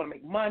job, you want to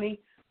make money,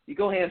 you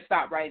go ahead and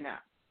stop right now.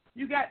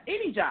 You got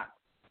any job.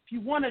 If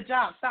you want a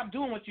job, stop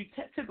doing what you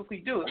typically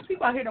do. There's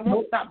people out here that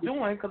won't stop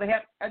doing because they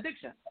have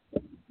addiction.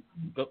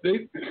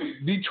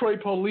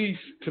 Detroit police,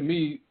 to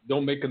me,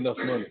 don't make enough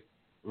money.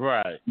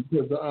 Right.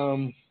 Because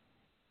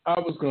I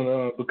was going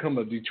to become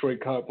a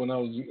Detroit cop when I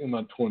was in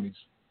my 20s.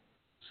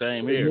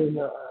 Same here. And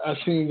then, I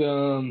seen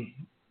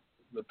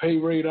the pay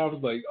rate. I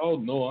was like, oh,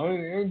 no, I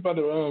ain't about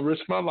to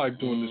risk my life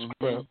doing this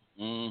crap.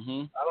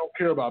 Mm-hmm. I don't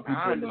care about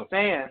people I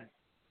understand.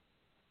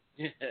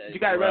 Yeah, you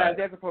got to realize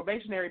there's a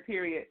probationary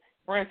period.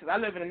 For instance, I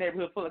live in a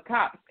neighborhood full of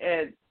cops,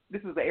 and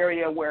this is the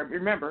area where,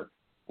 remember,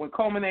 when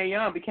Coleman A.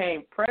 Young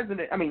became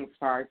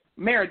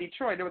mayor of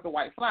Detroit, there was a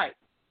white flight.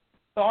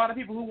 So all the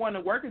people who want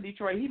to work in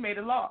Detroit, he made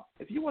a law.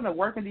 If you want to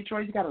work in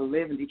Detroit, you got to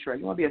live in Detroit.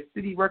 You want to be a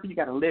city worker, you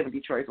got to live in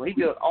Detroit. So he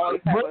built all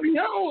these type of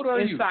how old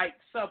are you?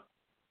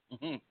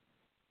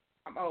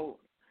 I'm old.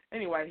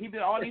 Anyway, he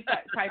built all these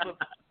type of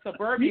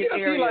suburban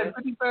areas. You like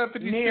 55,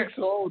 56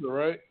 or older,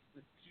 right?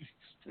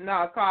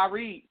 No, it's called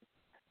Reed.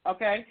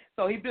 Okay?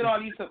 So he built all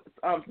these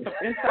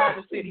inside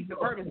the city,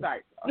 suburban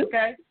sites.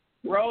 Okay?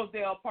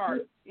 Rosedale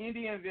Park,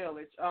 Indian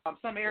Village,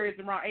 some areas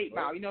around 8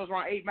 Mile. You know, it's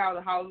around 8 Mile,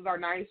 the houses are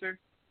nicer.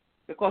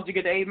 The closer you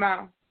get to 8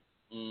 Mile.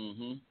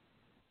 Mm-hmm.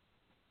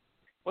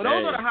 Well,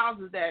 those are the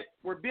houses that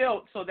were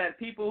built so that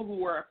people who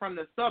were from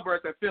the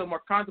suburbs could feel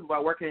more comfortable by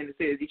working in the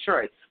city of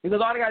Detroit.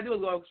 Because all they got to do is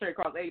go straight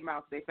across 8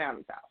 Mile to their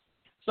family's house.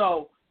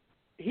 So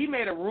he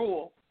made a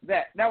rule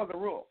that was a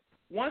rule.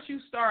 Once you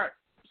stop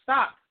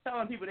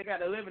telling people they got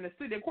to live in the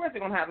city, of course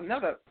they're going to have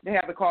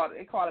they call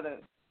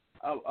it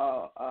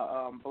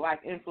a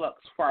black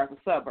influx as far as the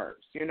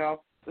suburbs, you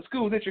know. The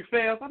school district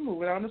fails, I'm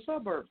moving on to the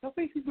suburbs. So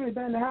basically really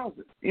bad in the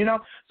houses, you know.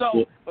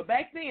 So, but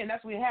back then,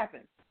 that's what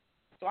happened.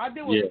 So I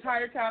deal with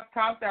retired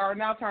cops that are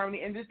now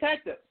turning into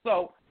detectives.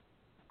 So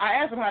I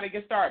asked them how to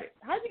get started.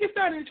 How did you get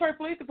started in the Detroit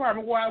Police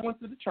Department? Well, I went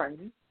through the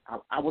training.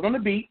 I was on the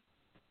beat,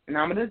 and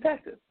I'm a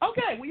detective.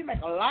 Okay, well, you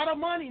make a lot of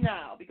money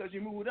now because you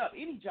moved up.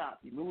 Any job,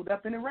 you moved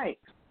up in the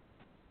ranks.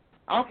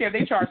 I don't care if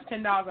they charge $10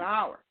 an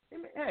hour.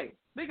 Hey,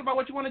 think about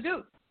what you want to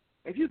do.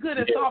 If you're good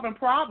at solving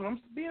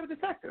problems, be a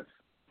detective.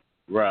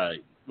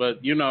 Right.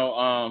 But, you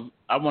know,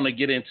 I want to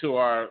get into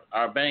our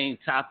main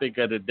topic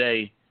of the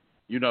day.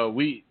 You know,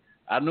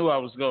 I knew I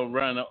was going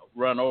to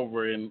run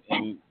over in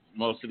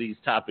most of these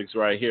topics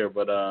right here,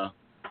 but I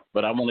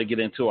want to get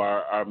into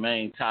our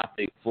main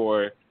topic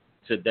for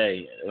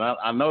today. And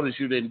I noticed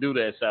you didn't do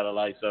that,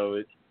 Satellite,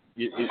 so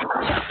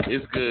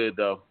it's good,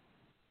 though.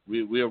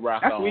 We'll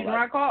rock on. That's the reason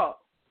I called.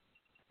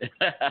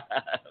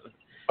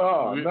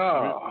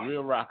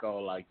 We'll rock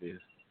on like this.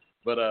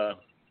 But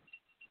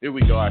here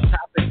we go. Our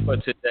topic for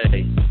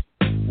today: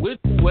 would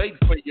you wait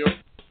for your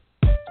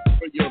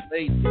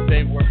mate if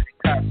they were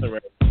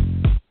incarcerated?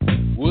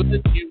 Would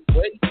you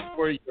wait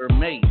for your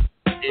mate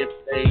if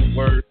they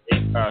were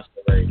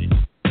incarcerated?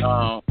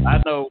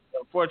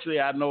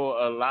 Unfortunately, I know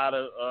a lot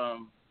of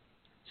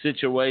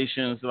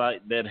situations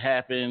like that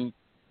happen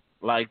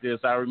like this.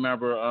 I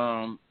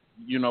remember,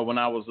 you know, when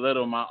I was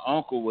little, my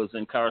uncle was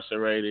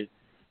incarcerated,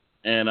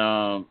 and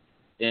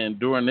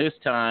during this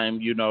time,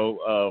 you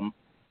know,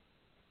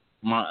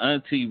 my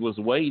auntie was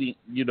waiting,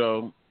 you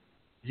know,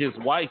 his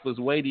wife was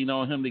waiting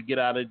on him to get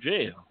out of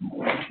jail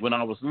when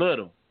I was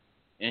little.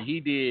 And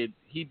he did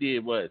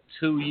what,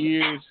 2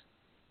 years,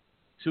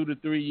 2 to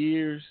 3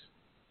 years.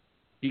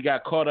 He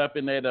got caught up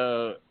in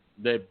that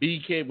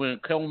BK when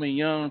Coleman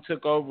Young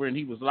took over and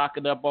he was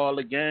locking up all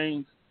the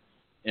gangs.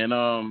 And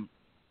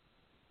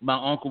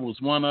my uncle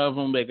was one of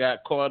them that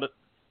got caught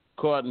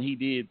and he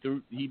did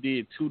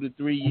 2 to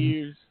 3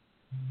 years.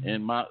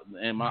 And my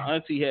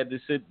auntie had to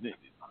sit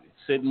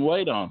and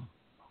wait on him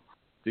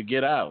to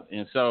get out.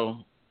 And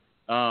so,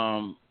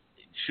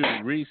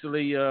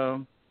 recently,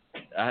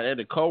 I had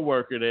a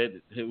coworker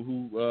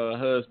who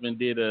husband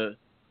did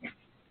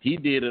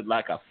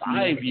like a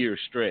 5-year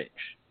stretch.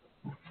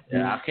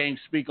 Yeah, I can't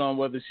speak on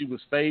whether she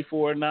was faithful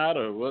or not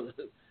or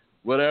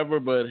whatever,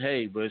 but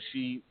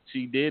she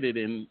did it,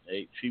 and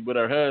she with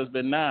her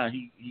husband now.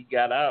 He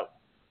got out,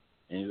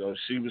 and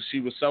she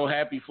was so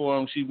happy for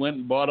him. She went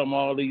and bought him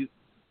all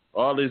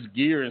this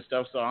gear and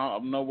stuff. So I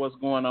don't know what's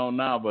going on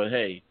now,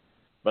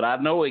 but I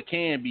know it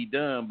can be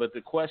done. But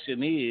the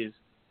question is,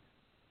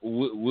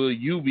 will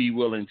you be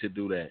willing to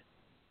do that?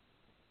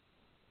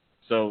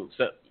 So,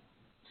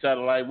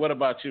 Satellite, what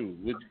about you?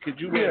 Could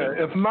you? Yeah,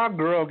 if my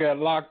girl got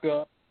locked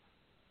up.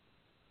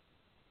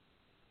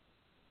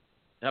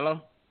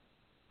 Hello?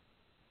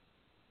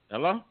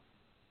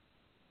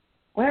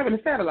 What happened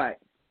to satellite?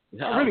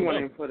 I really want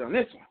to put on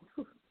this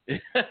one.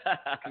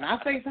 Can I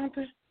say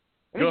something?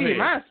 Let me give you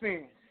my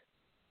experience.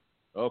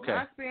 Okay.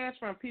 My experience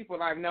from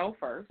people I know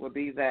first would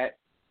be that,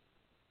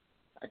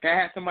 like, I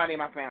had somebody in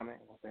my family, I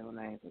won't say her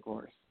names, of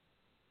course,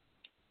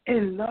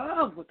 in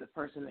love with the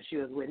person that she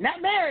was with.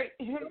 Not married.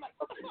 In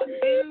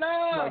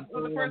love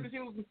with the person she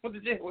was with the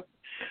jail with.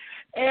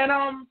 And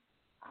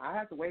I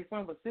had to wait for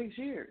him for 6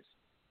 years.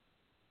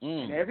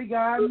 And every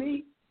guy I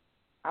meet,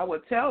 I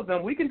would tell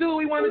them, we can do what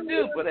we want to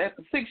do, but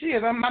after 6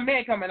 years, my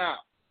man coming out.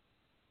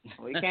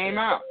 Well, he came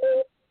out.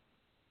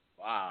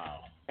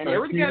 Wow. And they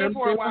were together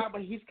for a while,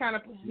 but he's kind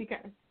of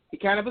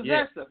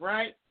possessive,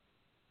 right?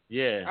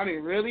 Yeah. I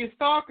mean, really a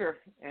stalker.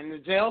 And the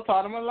jail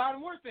taught him a lot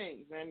more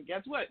things. And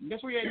guess what?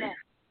 Guess where he at now?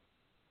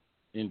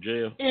 In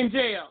jail. In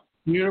jail.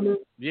 You hear me?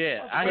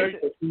 Yeah. I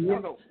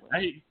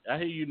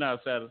hear you now,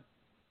 Saturday.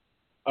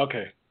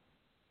 Okay.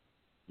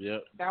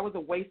 Yep. That was a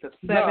waste of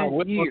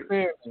 7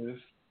 years. Is,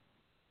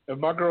 if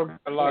my girl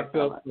got locked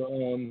up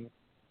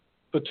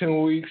for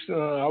 10 weeks,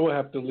 I would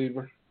have to leave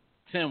her.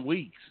 10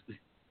 weeks?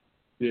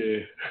 Yeah.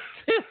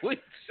 10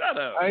 weeks? Shut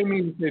up. I didn't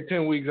mean to say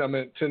 10 weeks. I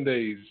meant 10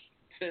 days.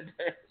 10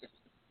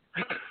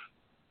 days.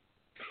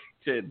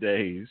 10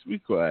 days. Be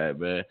quiet,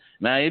 man.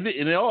 Now,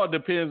 it all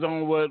depends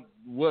on what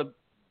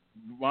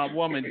my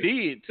woman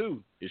did,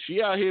 too. If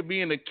she out here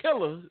being a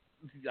killer,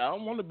 I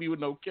don't want to be with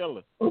no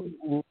killer.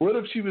 What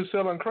if she was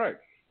selling crack?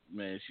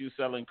 Man, she was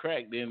selling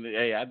crack, then,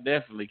 hey, I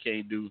definitely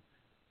can't do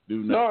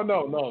nothing.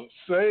 No.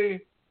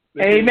 Say...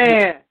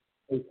 Amen.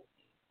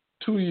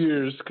 2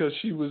 years because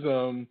she was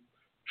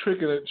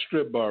tricking at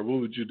strip bar.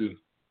 What would you do?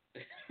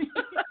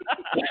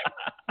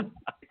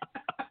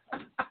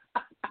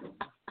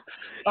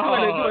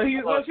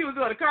 What she was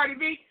doing, a Cardi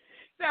B?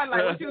 Sound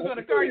like what she was doing,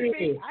 a Cardi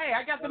B. Hey,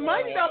 I got the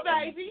money though,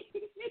 baby.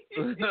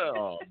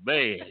 Oh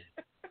man!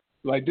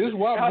 Like this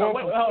wild. Hold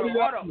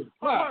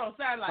on.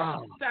 Sound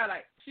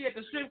like she at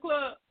the strip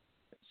club.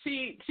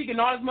 She getting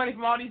all this money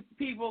from all these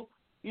people,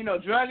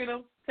 drugging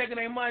them, taking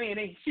their money, and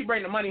then she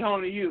bring the money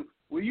home to you.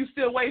 Will you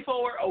still wait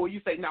for her, or will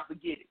you say, "Nah,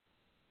 forget it"?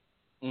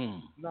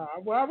 Nah, I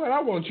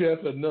want you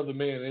after another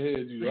man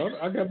ahead of you.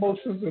 I got more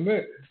sense than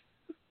that.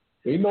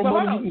 Ain't no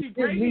money. Hold on, she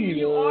bringing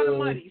you all the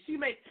money. She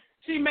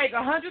make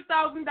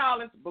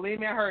 $100,000. Believe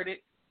me, I heard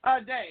it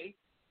a day.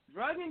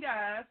 Drugging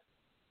guys.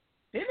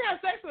 Didn't have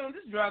sex with them.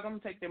 Just drug them,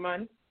 take their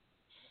money.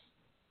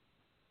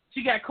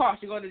 She got caught.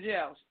 She go to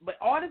jail. But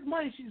all this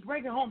money she's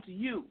bringing home to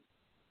you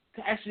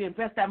to actually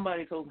invest that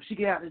money. So when she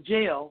get out of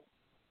jail,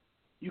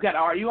 you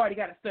already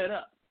got to set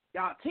up.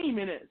 Y'all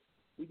teaming this.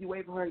 Will you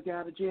wait for her to get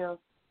out of jail?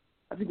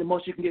 I think the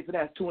most you can get for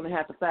that is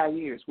 2.5 to 5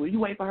 years. Will you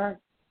wait for her?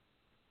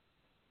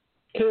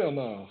 Hell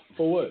no.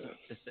 For what?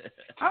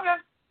 Okay.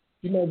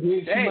 She might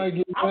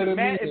get mad at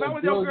me. If I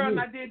was your girl and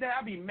I did that,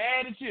 I'd be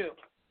mad at you.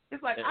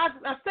 It's like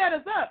I set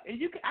us up, and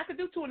I could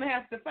do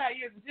 2.5 to 5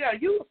 years in jail.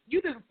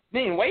 You just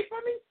didn't wait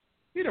for me.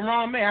 You're the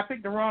wrong man. I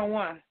picked the wrong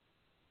one.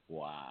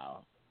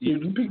 Wow.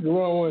 You picked the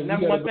wrong one.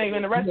 Number one thing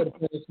in the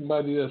relationship.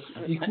 Somebody else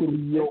equally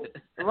yoked.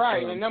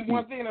 Right, and number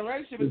one thing in a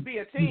relationship is be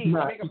a team.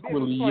 Not make a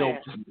equally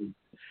business yoked.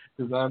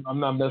 Because I'm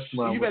not messing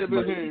around. You better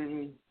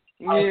be.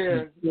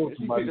 You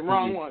picked the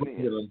wrong one.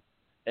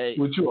 Hey.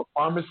 With you a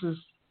pharmacist?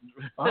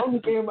 I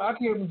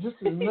can't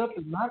just enough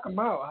to knock him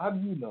out. How do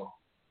you know?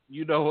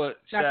 You know what?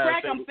 Now,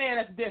 crack, I'm saying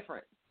that's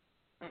different.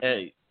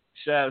 Hey,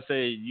 Shad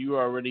say you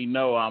already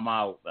know I'm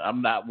out.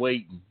 I'm not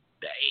waiting.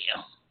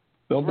 Damn.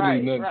 Don't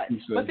believe nothing you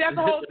say. But that's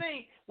the whole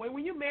thing.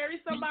 When you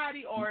marry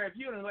somebody or if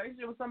you're in a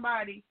relationship with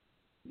somebody,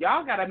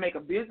 y'all got to make a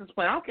business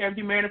plan. I don't care if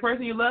you marry the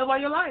person you love all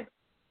your life.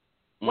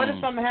 What if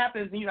something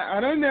happens and you're like, I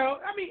don't know.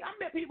 I mean, I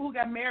met people who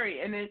got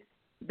married and then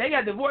they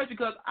got divorced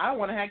because I don't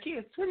want to have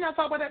kids. Couldn't y'all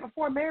talk about that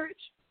before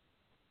marriage?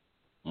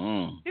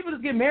 People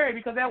just get married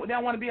because they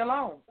don't want to be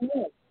alone.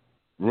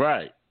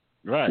 Right.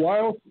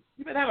 Well,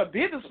 you better have a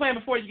business plan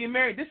before you get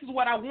married. This is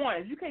what I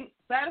want. If you can't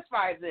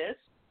satisfy this,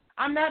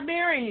 I'm not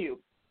marrying you.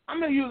 I'm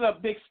going to use a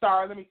big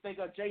star. Let me think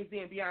of Jay-Z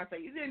and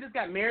Beyonce. You didn't just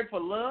got married for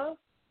love.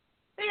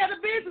 They got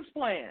a business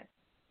plan.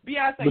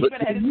 Beyonce, you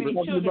better have this many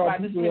children by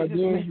this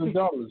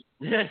many.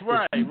 Yes,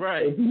 right.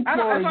 That's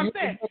what I'm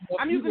saying.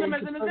 I'm using them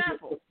as an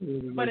example.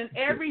 But in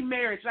every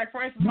marriage, like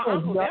for instance, my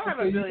uncle, they don't have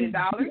 $1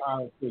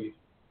 billion.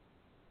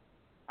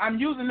 I'm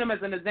using them as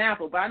an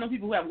example, but I know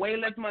people who have way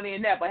less money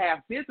than that, but have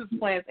business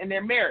plans in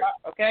their marriage.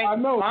 Okay, I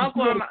know. My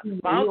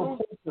uncle.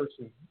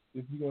 Person,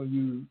 if you're gonna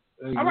use.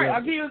 All right,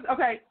 I'll give you.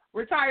 Okay,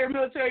 retired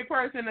military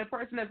person, a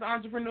person that's an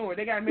entrepreneur.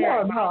 They got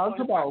married. No, I'm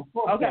talking about a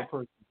poor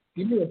person.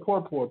 Give me a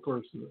poor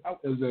person as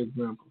an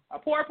example. A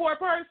poor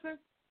person.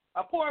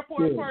 A poor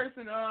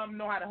person.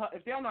 Know how to.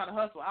 If they don't know how to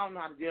hustle, I don't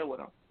know how to deal with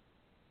them.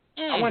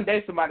 I wouldn't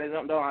date somebody that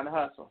don't know how to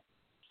hustle,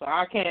 so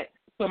I can't.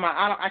 So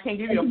I can't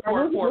give you a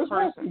poor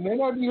person. They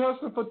might be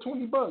hustling for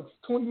 $20.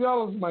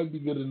 $20 might be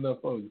good enough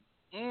for you.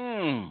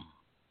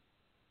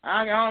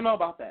 I don't know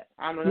about that.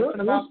 I don't know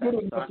nothing about that. What's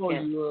good enough for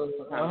you?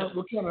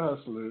 What kind of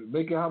hustler?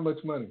 Making how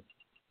much money?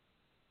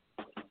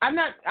 I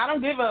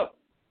don't give up.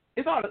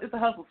 It's a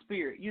hustle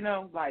spirit,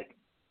 like.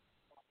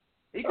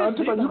 You can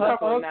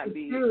hustle and not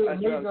be a drug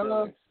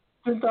dealer.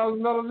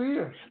 $10,000 a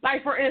year.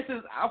 Like, for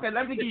instance, okay,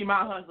 let me give you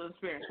my hustling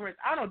experience. For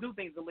instance, I don't do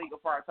things illegal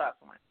for our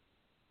hustling.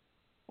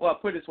 Well,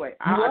 put it this way,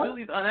 I do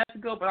things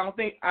unethical, but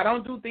I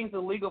don't do things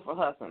illegal for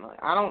hustling.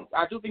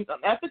 I do things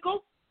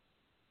unethical,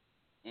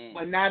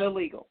 but not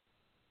illegal.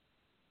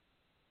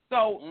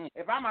 So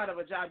if I'm out of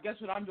a job,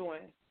 guess what I'm doing?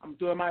 I'm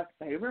doing my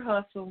favorite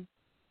hustle,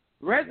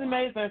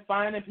 resumes and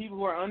finding people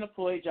who are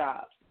unemployed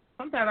jobs.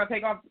 Sometimes I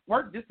take off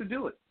work just to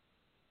do it.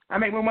 I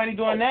make more money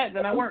doing that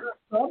than I work.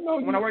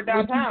 When I work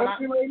downtown,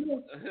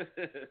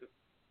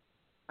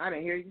 I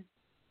didn't hear you.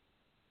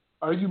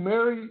 Are you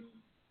married?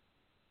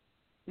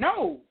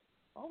 No.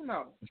 Oh,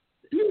 no.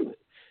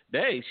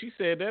 Dang, she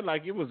said that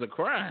like it was a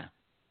crime.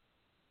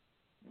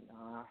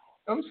 Nah.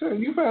 I'm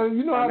saying you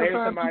know how to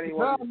find somebody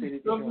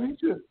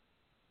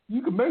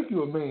you can make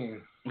you a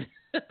man.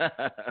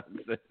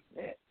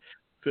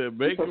 To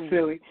make so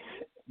silly.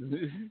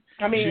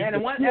 I mean,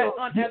 and one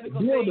unethical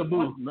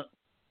thing.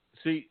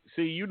 See,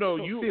 you know,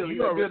 so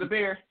you already the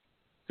bear.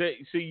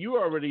 See, you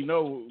already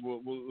know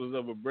what was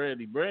up with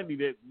Brandy. Brandy,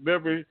 that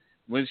remember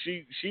when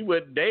she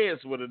went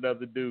dance with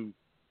another dude.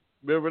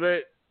 Remember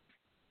that?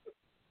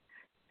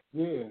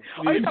 Yeah.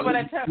 Oh, you talking about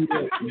that time?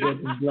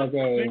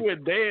 She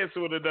went dance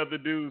with another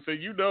dude. So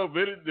you know,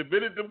 the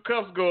minute them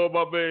cuffs go on,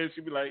 my man,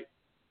 she be like,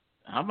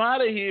 "I'm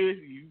out of here.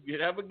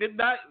 You have a good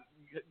night,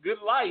 good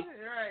life."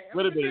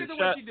 Right. It depends on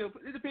what you do.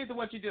 It depends on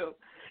what you do.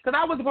 Because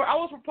I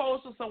was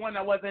proposed to someone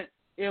that wasn't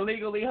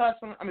illegally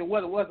hustling. I mean,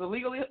 whether it was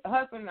illegally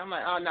hustling, I'm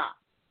like, oh, nah.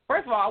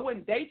 First of all, I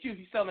wouldn't date you if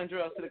you're selling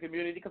drugs to the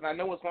community because I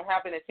know what's going to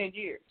happen in 10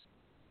 years.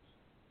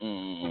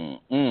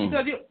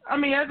 Because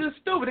that's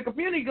just stupid. The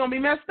community's going to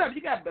be messed up.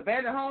 You got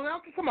abandoned homes.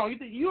 Okay, come on.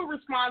 You're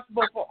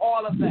responsible for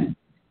all of that.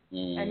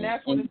 And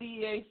that's what the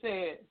DEA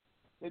said.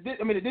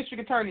 The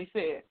district attorney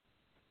said.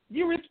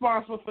 You're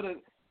responsible for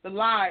the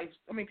lives.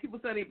 I mean, people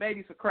sell their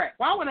babies for crack.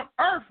 Why on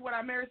earth would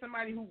I marry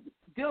somebody who's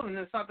dealing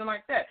in something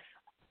like that?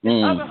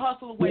 There's other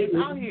hustle ways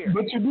out here.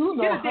 But you do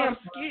know get a damn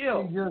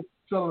skill. Ain't just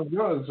selling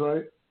drugs,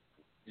 right?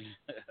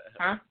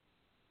 Huh?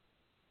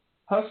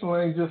 Hustle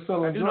ain't just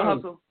selling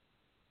drugs. Hustle.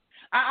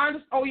 I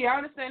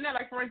understand that.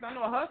 Like, for instance, I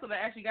know a hustler that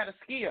actually got a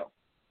skill.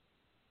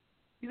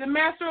 He's a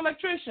master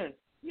electrician.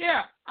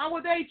 Yeah, I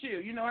would date you.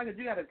 You know,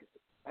 you got a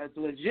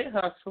legit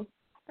hustle.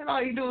 And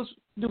all you do is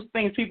do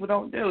things people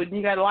don't do. And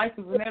you got a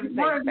license and everything.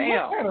 What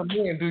kind of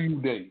man do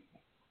you date?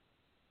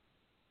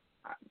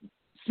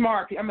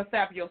 Smart. I'm a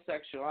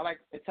sapiosexual. I like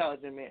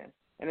intelligent men.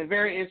 And it's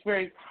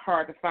very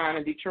hard to find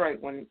in Detroit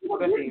when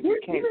especially you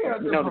can't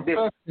the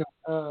profession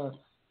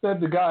that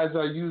the guys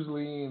are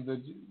usually in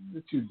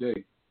that you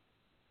date.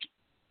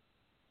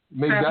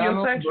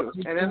 McDonald's,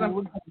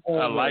 a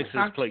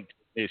license plate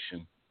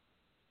technician.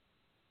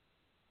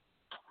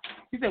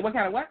 You said what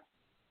kind of what?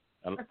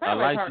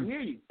 Hard to hear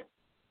you.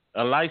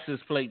 A license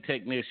plate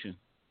technician.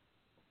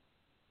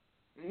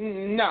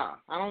 No,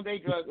 I don't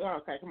date drugs. Oh,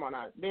 okay, come on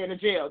now. They're in the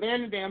jail. They're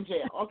in the damn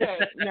jail. Okay,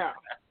 no.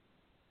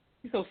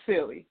 You're so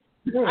silly.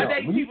 Yeah, I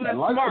date people that's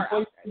smart.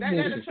 That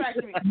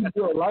attracts me. You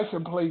do a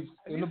license plate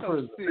in the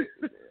prison.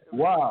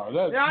 Wow. I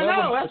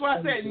know. That's why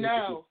I said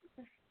no.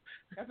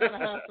 That's not a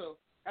hustle.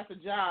 That's a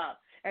job.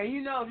 And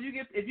you know,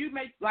 if you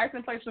make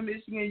license plates for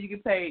Michigan, you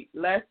get paid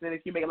less than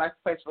if you make a license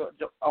plate for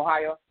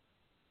Ohio.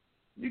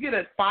 You get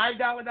a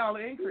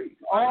 $5 increase.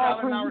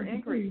 $5 an hour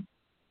increase.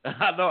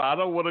 I know. I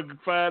don't want to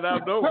find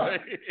out no way.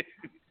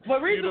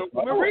 But reason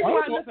why I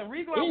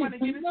want to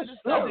get into this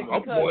subject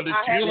I'm going to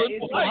jail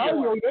in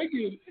Ohio.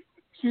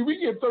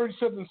 We get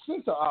 37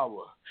 cents an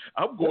hour.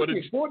 I'm going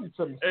to 47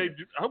 cents. Hey,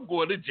 I'm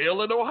going to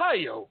jail in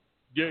Ohio.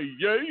 Yay.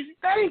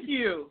 Thank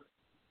you.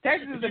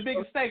 Texas is the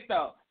biggest state,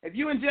 though. If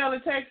you in jail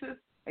in Texas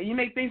and you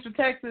make things for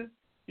Texas,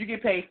 you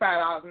get paid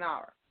 $5 an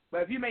hour.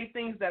 But if you make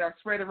things that are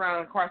spread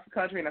around across the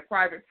country in a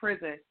private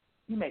prison,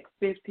 you make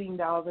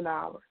 $15 an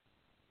hour.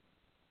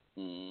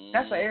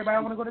 That's why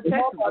everybody want to go to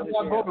Texas.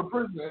 Not go to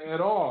prison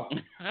at all.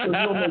 You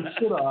don't make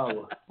shit an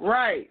hour.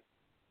 Right.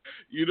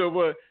 You know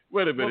what?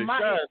 Wait a minute.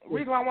 The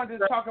reason why I wanted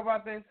to talk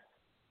about this.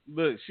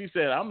 Look, she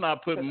said, I'm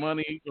not putting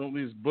money on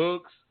these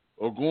books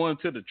or going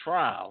to the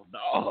trial.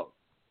 No.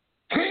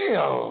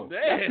 Damn.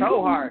 That's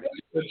so hard.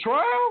 The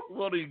trial?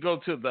 Well, you go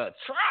to the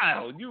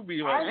trial. You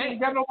be like, I ain't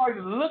got nobody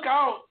to look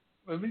out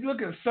and be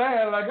looking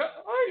sad like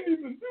I ain't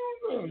even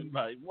do nothing.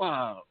 Like,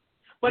 wow.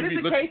 But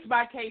it's a case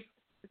by case.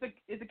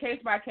 It's a case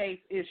by case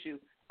issue.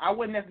 I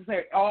wouldn't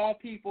necessarily all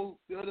people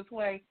feel this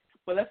way,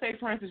 but let's say,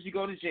 for instance, you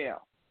go to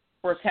jail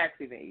for tax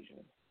evasion.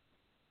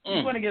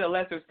 You're going to get a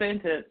lesser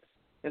sentence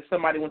if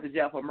somebody went to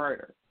jail for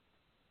murder.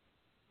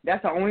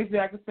 That's the only thing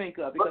I can think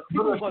of because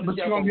people go to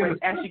jail for murder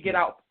actually get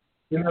out.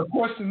 And the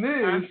question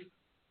is,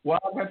 while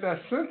I got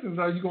that sentence,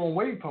 are you going to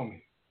wait for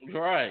me?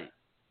 Right.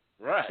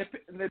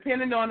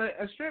 Depending on the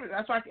extremity.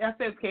 That's why I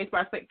said case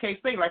by case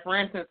thing. Like, for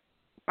instance,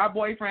 my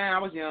boyfriend, I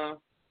was young,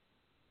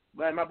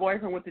 but my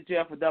boyfriend went to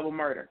jail for double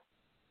murder.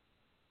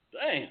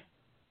 Damn.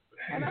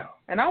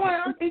 And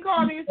he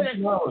called me and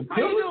said, how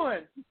you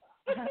doing?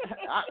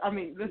 I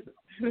mean,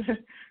 listen,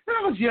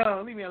 I was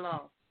young. Leave me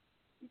alone.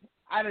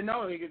 I didn't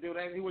know he could do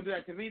that. He wouldn't do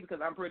that to me because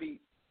I'm pretty,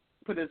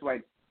 put it this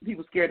way,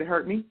 people scared to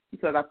hurt me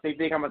because they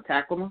think I'm going to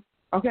tackle them.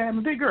 Okay, I'm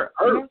a big girl.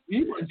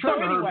 He wasn't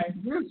trying to hurt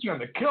him. He was trying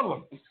to kill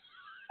him.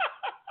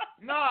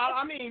 No,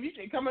 I mean, you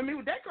can't come at me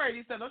with that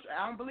crazy stuff.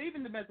 I don't believe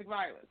in domestic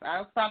violence.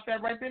 I'll stop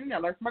that right then and there.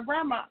 I learned from my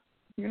grandma,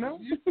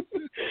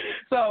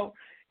 So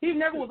he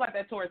never was like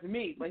that towards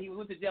me, but he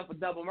went to jail for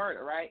double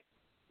murder, right?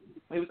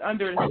 He was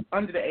under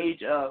the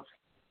age of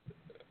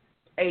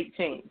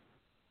 18.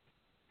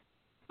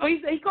 So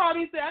he called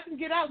me and said, I can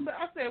get out.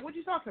 I said, what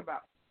you talking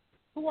about?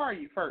 Who are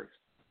you first?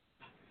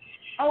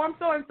 Oh, I'm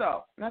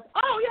so-and-so. And I said,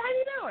 oh, yeah, how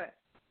you doing?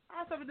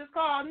 I said, this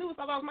call, I thought it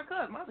was my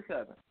cousin, my other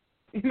cousin.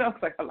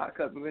 It's like a lot of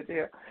cousins in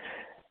jail.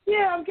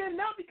 Yeah, I'm getting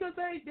out because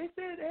they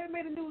said they had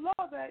made a new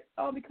law that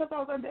because I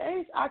was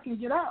underage, I can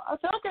get out. I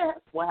said, okay,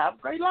 well, have a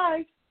great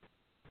life.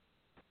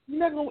 You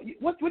never know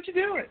what you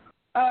doing?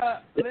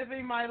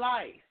 Living my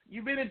life.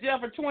 You've been in jail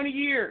for 20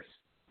 years.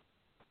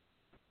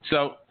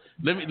 So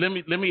let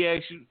me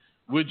ask you,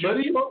 would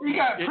you? But he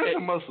got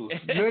prison muscles.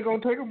 They're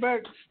gonna take him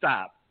back.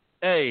 Stop.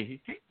 Hey,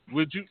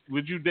 would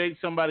you date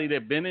somebody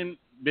that been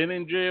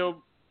in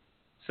jail?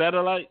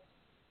 Satellite?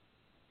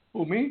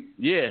 Who, me?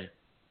 Yeah.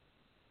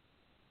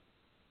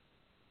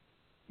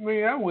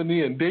 Man, I wouldn't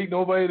even date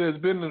nobody that's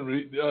been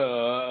in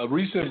a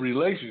recent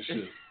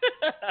relationship.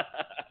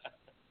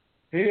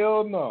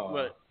 Hell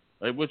no.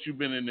 What you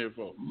been in there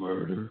for?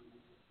 Murder.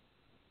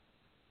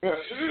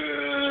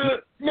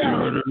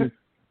 Murder.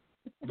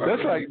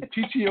 That's like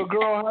teaching your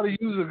girl how to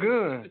use a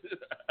gun.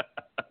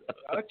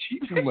 I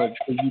cheat too much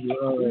for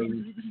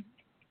you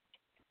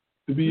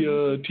to be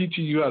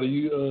teaching you how to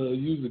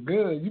use a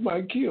gun. You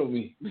might kill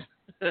me.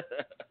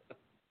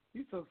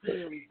 You so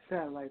silly,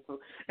 Satellite.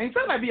 And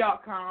Satellite be all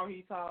calm.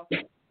 He talk.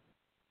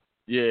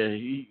 Yeah,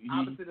 he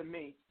opposite of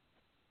me.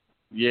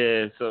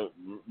 Yeah, so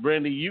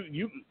Brandy,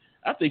 you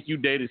I think you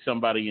dated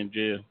somebody in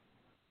jail.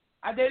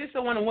 I dated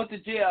someone who went to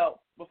jail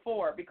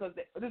before because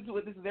this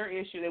is their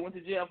issue. They went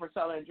to jail for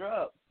selling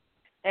drugs,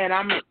 and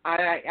I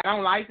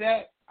don't like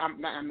that. I'm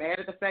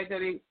mad at the fact that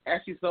they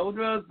actually sold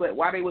drugs, but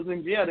while they was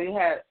in jail, they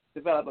had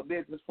developed a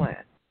business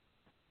plan,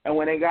 and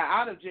when they got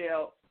out of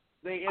jail,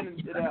 they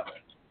ended up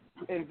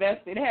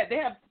investing. They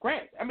have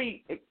grants. I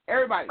mean,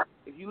 everybody,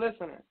 if you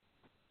listening,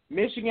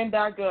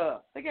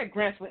 Michigan.gov, they get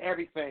grants for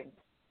everything.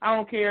 I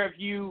don't care if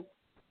you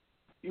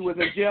was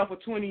in jail for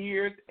 20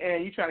 years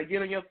and you try to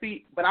get on your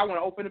feet, but I want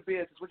to open a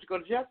business. What you go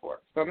to jail for?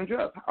 Selling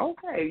drugs.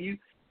 Okay, you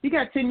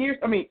got 5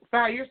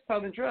 years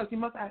selling drugs. You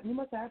must have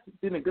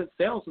been a good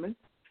salesman.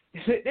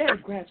 They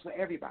have grants for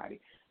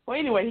everybody. Well,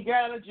 anyway, he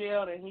got out of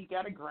jail and he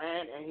got a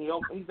grant and he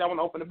said, I want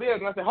to open a business.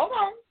 And I said, hold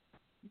on,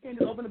 you can't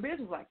just open a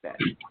business like that.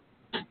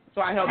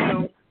 So I helped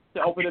him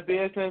to open a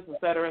business, et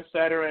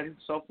cetera, and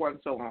so forth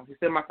and so on. He's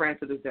still my friend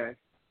to this day.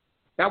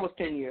 That was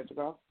 10 years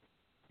ago.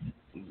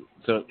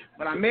 So,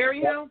 but I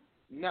married him?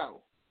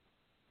 No.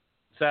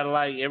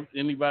 Satellite,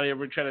 anybody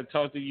ever try to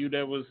talk to you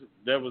that was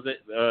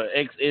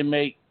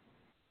ex-inmate?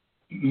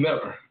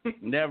 Never.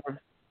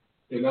 Never?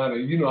 And I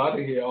didn't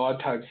hear all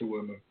types of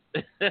women.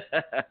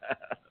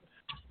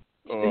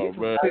 Oh,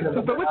 man.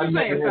 So what you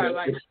saying,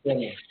 Satellite?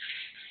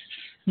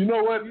 You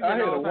know what? I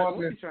had a woman. What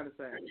you trying to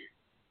say?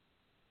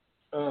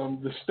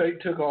 The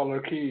state took all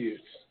her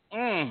kids. She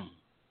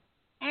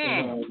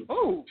had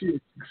 6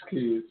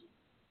 kids.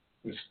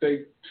 The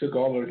state took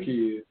all her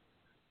kids.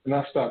 And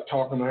I stopped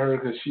talking to her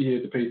because she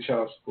had to pay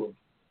child support.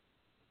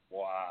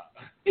 Wow.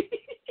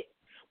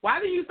 Why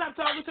did you stop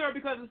talking to her?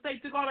 Because the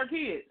state took all her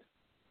kids.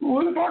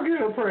 What if I get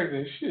her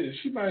pregnant? Shit,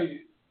 she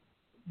might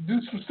do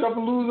some stuff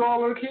and lose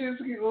all her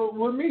kids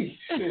with me.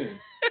 Shit.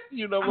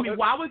 You know what? I mean,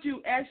 why would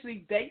you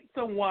actually date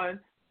someone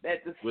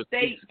that the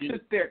state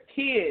took their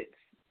kids?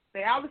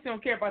 They obviously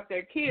don't care about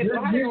their kids.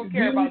 So how they don't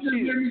care about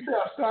you?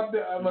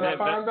 When I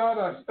found out,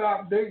 I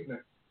stopped dating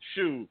her.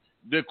 Shoot.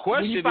 The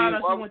question is,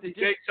 why would you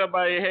date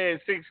somebody that had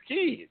 6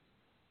 kids?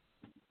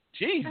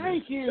 Jesus.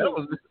 Thank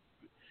you.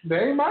 They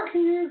ain't my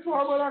kids.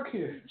 Why about our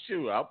kids?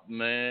 Shoot,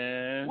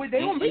 man. Wait, they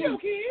don't be your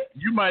kids?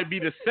 You might be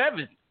the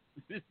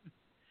 7th.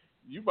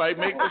 You might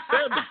make the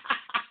 7th.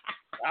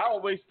 I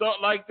always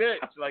thought like that.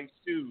 Like,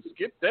 shoot,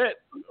 skip that.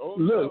 Oh,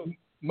 look,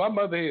 my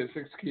mother had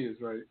 6 kids,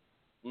 right?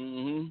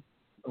 Mm-hmm.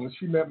 And when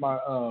she met my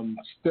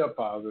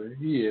stepfather,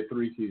 he had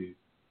 3 kids.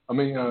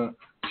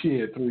 She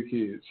had 3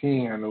 kids. She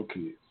ain't had no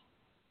kids.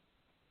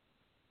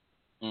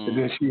 Mm-hmm. And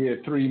then she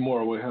had 3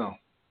 more with him.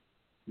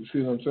 You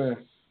see what I'm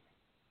saying?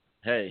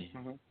 Hey.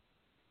 Mm-hmm.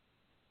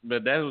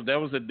 But that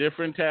was a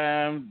different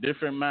time,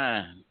 different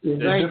mind.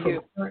 Thank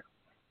you.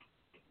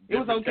 It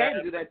was okay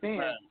to do that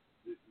then.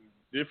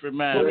 Different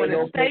mind. But when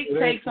the state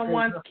takes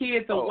someone's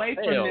kids away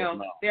from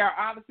them, they are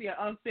obviously an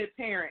unfit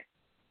parent.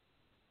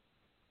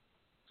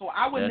 So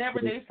I would never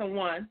date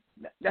someone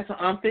that's an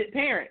unfit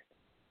parent.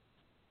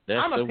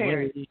 I'm a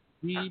parent. Way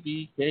we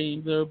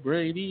became the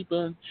Brady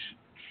Bunch.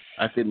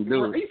 I couldn't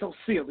do it. He's so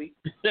silly.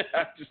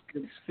 I just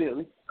couldn't.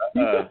 Silly.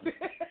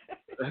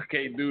 I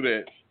can't do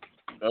that.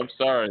 I'm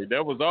sorry.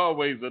 That was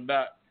always a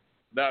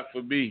not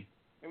for me.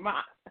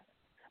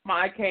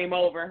 My came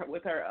over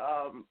with her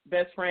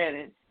best friend,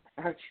 and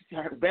her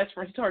best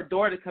friend, she told her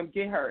daughter to come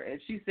get her, and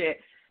she said,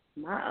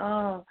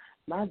 my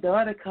my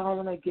daughter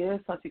calling, I guess.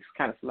 She's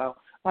kind of slow.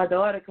 My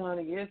daughter calling,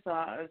 I guess.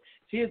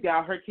 She's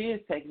got her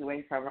kids taken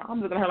away from her.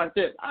 I'm looking at her like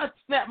this. I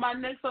snapped my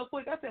neck so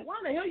quick. I said, why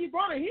the hell you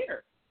brought her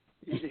here?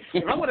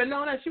 If I would have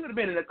known that, she would have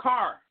been in the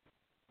car.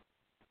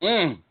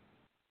 I'm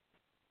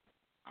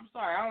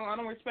sorry. I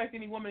don't respect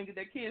any woman to get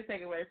their kids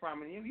taken away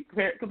from her. You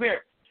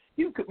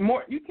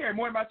care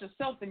more about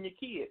yourself than your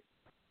kids.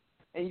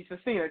 And you should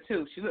see her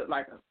too. She looked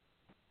like her.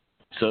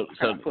 So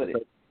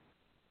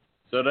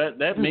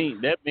that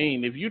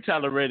mean if you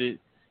tolerated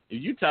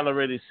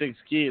 6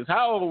 kids,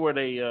 how old were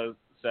they,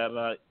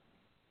 Satellite?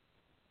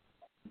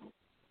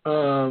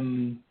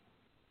 7,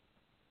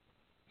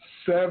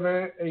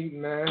 8,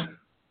 9.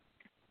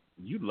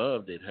 You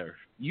loved it, her.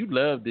 You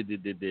loved it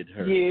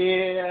her.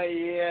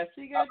 Yeah.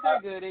 She got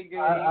that good.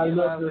 I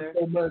loved her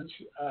so much,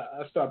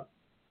 I stopped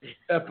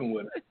effing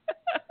with her.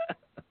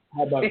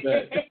 How about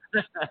that?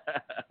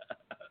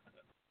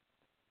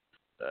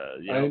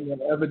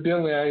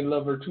 Evidently, I ain't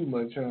love her too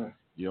much, huh?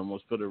 You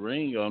almost put a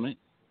ring on it.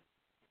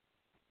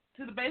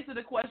 To the base of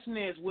the question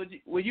is,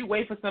 would you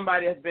wait for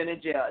somebody that's been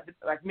in jail?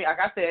 Like me, like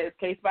I said, it's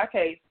case by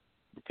case,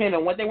 depending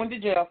on what they went to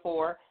jail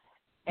for,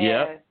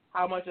 and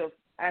how much of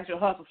actual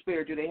hustle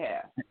spirit do they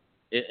have.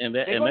 And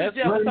they go to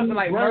jail for something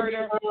like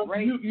murder,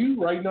 rape.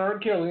 You right now,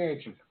 Kelly,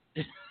 ain't you?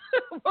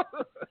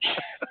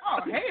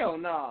 Oh hell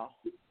no!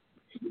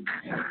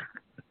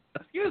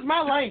 Excuse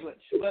my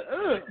language,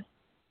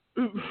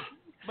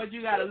 but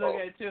you got to look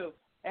at it too.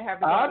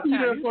 I'll be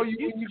there for you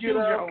when you get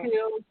out,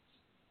 Kelly.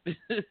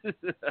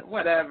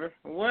 Whatever.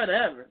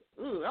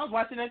 Ooh, I was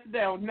watching that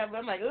today. I'm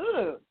like,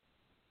 ugh.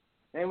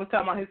 They was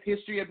talking about his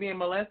history of being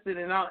molested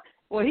and all.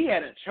 Well, he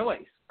had a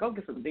choice. Go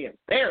get some damn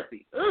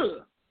therapy.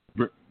 Ugh.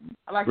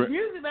 I like the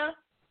music now,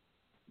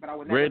 but I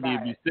would never buy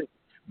it.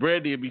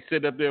 Brandy would be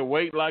sitting up there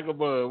waiting like a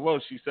bug. Whoa,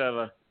 she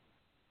said,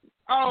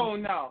 oh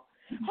no.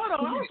 Hold on,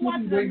 I was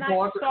watching The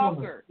Night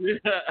Stalker.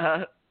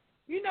 Yeah.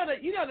 You know the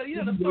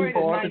story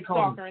of the Night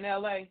Stalker in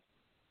L.A.?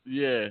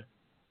 Yeah.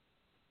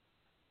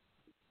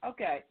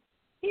 Okay.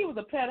 He was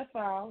a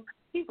pedophile.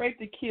 He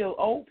raped and killed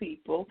old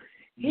people.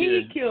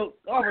 He killed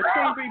over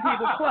 23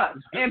 people plus.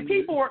 And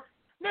people were,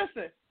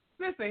 listen,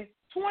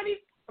 20,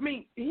 I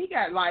mean, he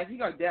got life. He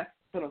got death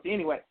penalty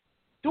anyway.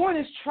 During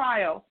his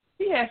trial,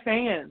 he had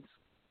fans.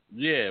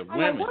 Yeah, I'm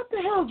like, what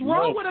the hell is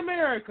wrong with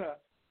America?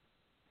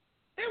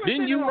 They were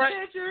Didn't you write?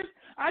 Pictures.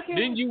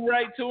 Didn't you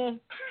write to him?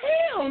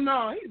 Hell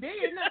no, he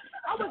did not.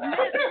 I was mad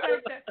at the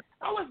fact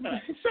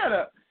that shut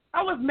up.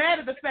 I was mad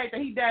at the fact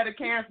that he died of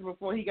cancer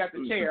before he got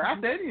the chair. I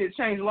said they need to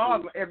change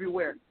laws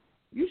everywhere.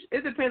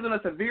 It depends on the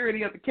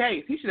severity of the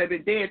case. He should have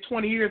been dead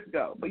 20 years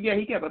ago. But yeah,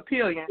 he kept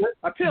appealing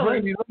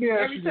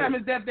every time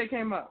his death day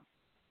came up.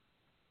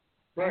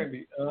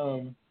 Brandy,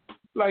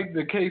 like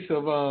the case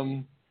of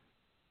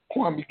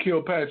Kwame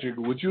Kilpatrick,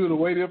 would you have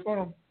waited for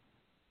him?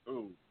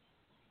 Ooh.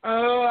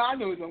 I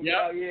knew he was going to get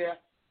out, yeah.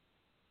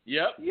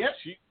 Yep.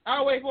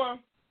 I'll wait for him.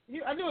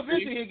 I knew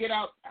eventually he'd get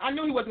out. I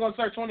knew he wasn't going to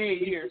serve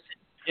 28 years.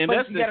 And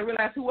but you got to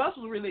realize who else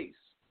was released.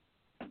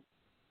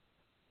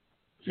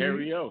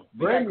 Harry O.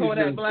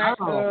 Kodak Black.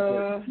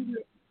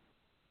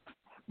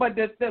 But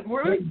the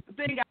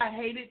thing I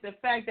hated, the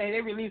fact that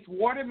they released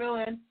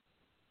Watermelon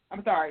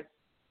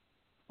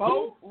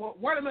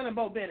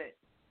Bo Bennett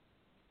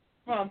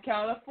from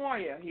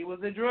California. He was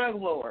a drug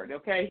lord,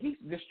 okay? He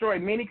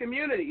destroyed many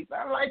communities.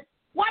 I'm like,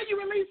 why you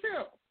release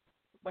him?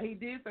 But he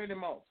did serve the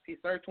most. He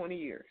served 20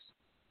 years.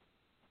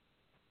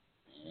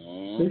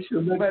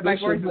 But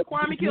like where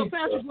Kwame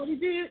Kilpatrick, what he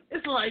did,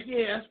 it's like,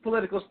 yeah, it's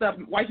political stuff.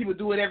 White people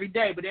do it every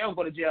day, but they don't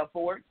go to jail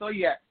for it. So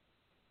yeah,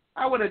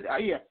 I would have.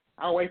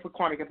 I'll wait for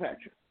Kwame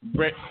Kilpatrick.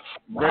 Brett,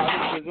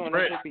 been doing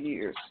it 50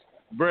 years.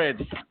 Brett,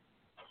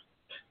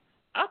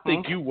 I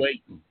think you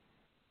waiting.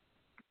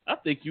 I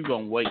think you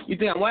gonna wait. You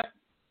think I'm what?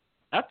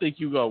 I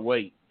think you gonna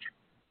wait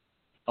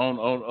on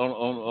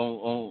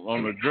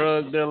the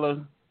drug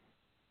dealer,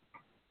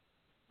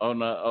 on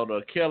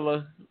the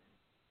killer.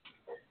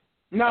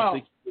 No.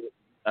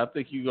 I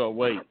think you gonna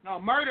wait. No,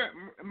 murder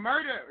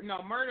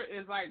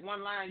is like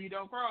one line you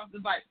don't cross.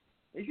 It's like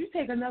if you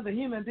take another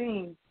human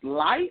being's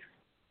life,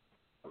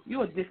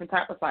 you're a different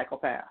type of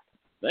psychopath.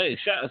 Hey,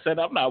 Shot said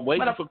I'm not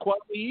waiting for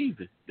Kwame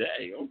either.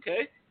 Dang,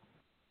 okay.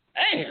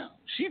 Damn,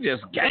 she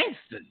just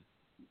gangster.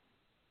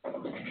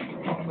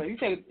 But you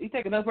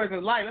take another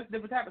person's life, that's a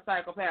different type of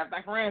psychopath.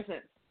 Like for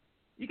instance,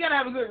 you gotta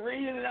have a good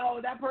reason to know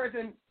that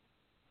person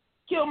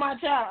killed my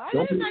child.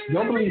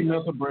 Don't believe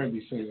nothing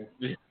Brandy said.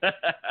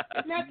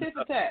 It's not tit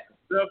for tat.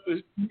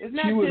 It's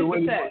not tit for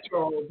tat.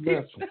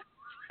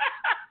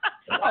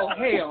 Oh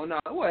hell no,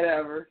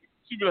 whatever.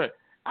 She be like,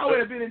 I would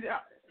have been in.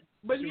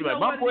 But you know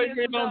my boy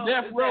getting on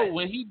death row. That...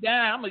 When he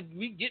died,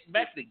 we getting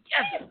back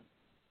together.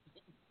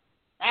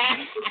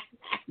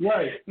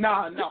 Right. No.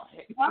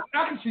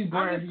 I can see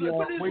Brandy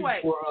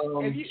waiting for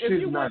if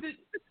you went to,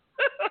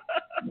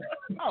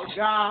 oh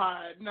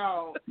God,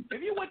 no.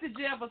 If you went to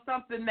jail for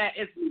something that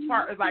is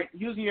part of like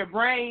using your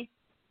brain,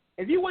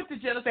 if you went to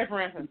jail, let's say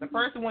for instance, the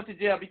person went to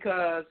jail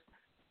because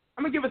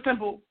I'm gonna give a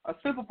simple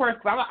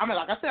person. I mean,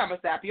 like I said, I'm a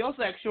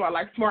sapiosexual. I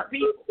like smart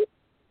people.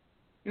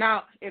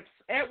 Now, if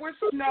Edward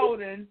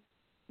Snowden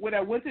would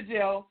have went to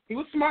jail, he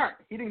was smart.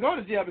 He didn't go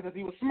to jail because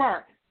he was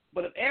smart.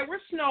 But if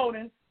Edward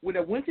Snowden would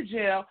have went to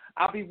jail,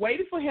 I'll be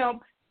waiting for him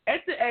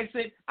at the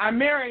exit. I'm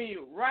marrying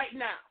you right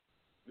now.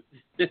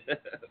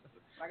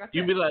 Like I said,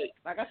 you be like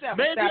I said,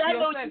 baby, I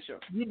know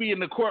you be in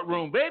the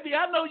courtroom. Baby,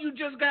 I know you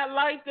just got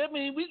life. That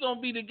means we going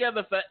to be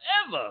together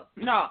forever.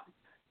 No.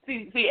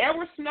 See,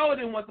 Edward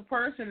Snowden was the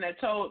person that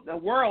told the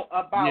world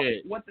about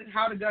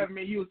how the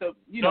government used the,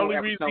 the only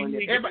reason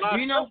he got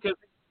locked up because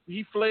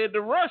he fled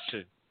to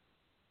Russia.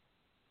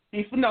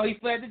 He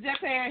fled to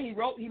Japan.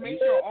 He made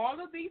sure all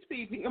of these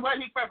people, he fled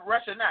to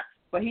Russia now,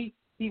 but he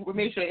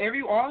made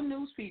sure all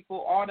news people,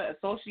 all the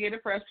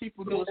Associated Press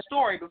people knew a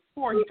story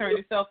before he turned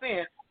himself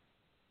in.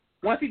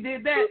 Once he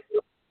did that,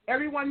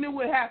 everyone knew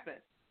what happened.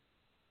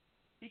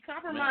 He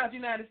compromised the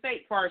United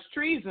States as far as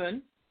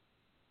treason.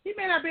 He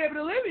may not be able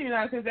to live in the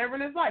United States ever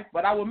in his life,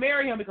 but I will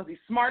marry him because he's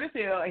smart as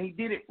hell and he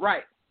did it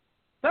right.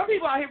 Some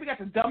people out here, we got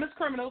the dumbest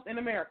criminals in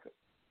America.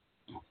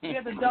 We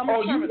have the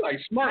dumbest criminals. Like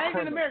smart not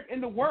even in America,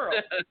 in the world.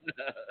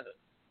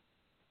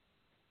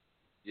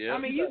 Yeah. I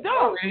mean, you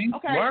dumb.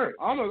 Okay. Smart.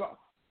 I'm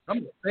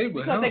gonna say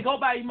with because him. they go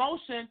by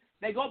emotion.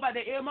 They go by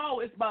the MO.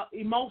 It's about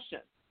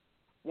emotion.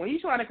 When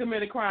you're trying to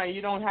commit a crime,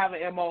 you don't have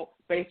an MO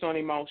based on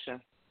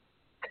emotion.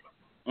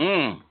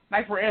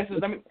 Like, for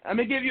instance, let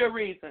me give you a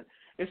reason.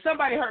 If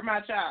somebody hurt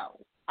my child,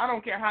 I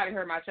don't care how they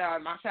hurt my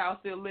child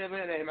still living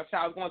and my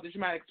child's going through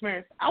traumatic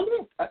experience, I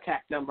won't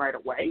attack them right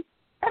away.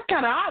 That's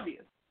kind of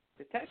obvious.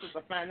 Detectives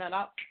will find that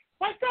out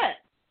like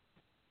that.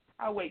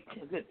 I'll wait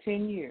a good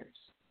 10 years.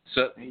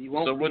 So what you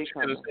going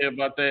to say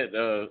about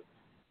that?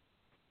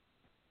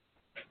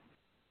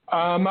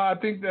 I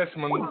think that's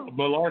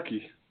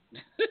malarkey.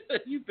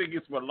 You think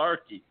it's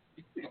malarkey?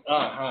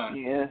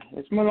 Yeah,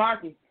 it's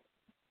malarkey.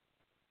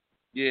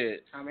 Yeah.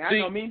 I mean, I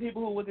know many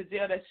people who went to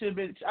jail that should have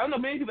been. I know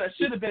many people that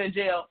should have been in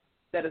jail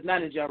that is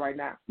not in jail right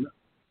now. You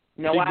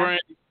know why?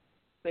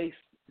 They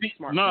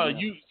smart. No,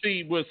 you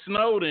see, with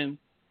Snowden,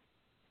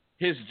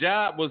 his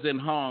job was in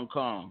Hong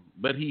Kong,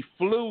 but he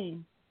flew,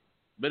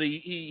 but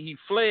he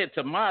fled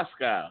to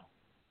Moscow.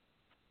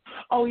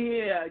 Oh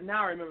yeah,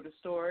 now I remember the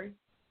story.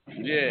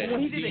 Yeah.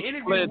 When he did the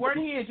interview, weren't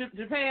he in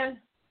Japan?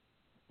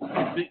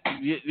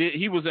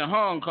 He was in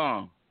Hong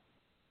Kong.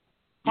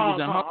 That's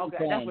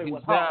what it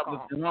was. His job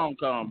was in Hong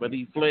Kong, but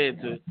he fled.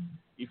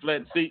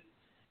 See,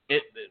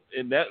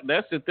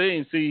 that's the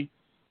thing. See,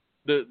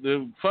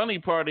 the funny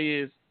part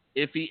is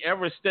if they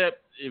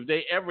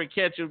ever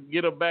catch him,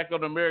 get him back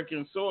on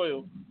American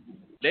soil,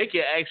 they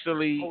can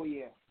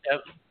actually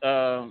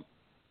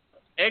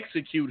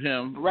execute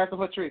him. Arrested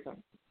for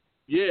treason.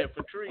 Yeah,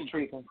 for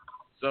treason.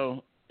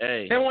 So,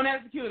 hey. They won't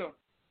execute him.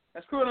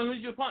 That's cruel and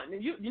unusual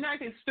punishment. You're not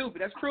getting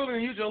stupid. That's cruel and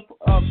unusual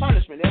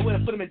punishment. They would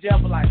have put him in jail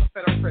for life, a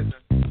federal prison.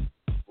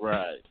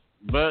 Right.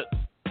 But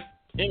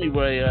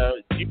anyway,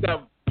 you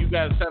got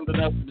something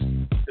else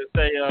to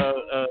say,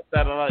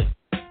 Satellite?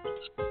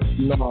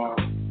 No.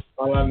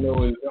 All I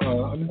know is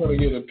I'm going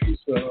to get a piece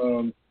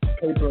of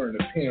paper and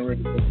a pen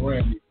ready for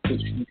Brandy so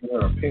she can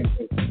have a pen.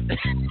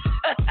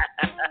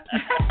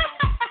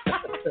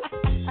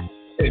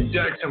 In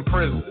Jackson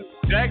Prison.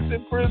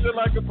 Jackson Prison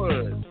like a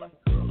bud.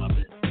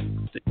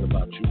 Thinking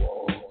about you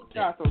all.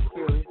 That's so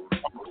silly.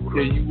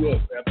 Yeah, you will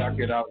after I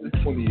get out in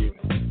 20 years.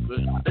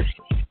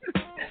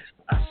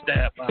 I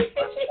stab my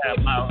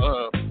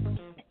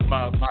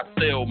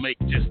cellmate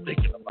just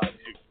thinking about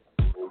you.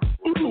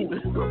 Ooh.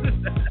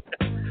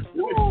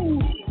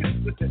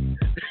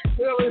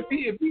 Well, if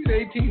he's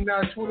 18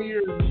 now, 20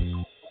 years,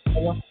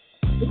 he'll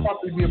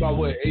probably be about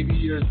 80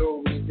 years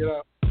old when he get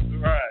out.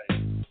 Right.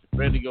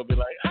 Randy gonna be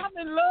like, I'm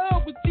in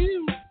love with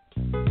you.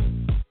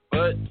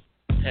 But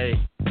hey.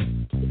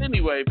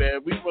 Anyway,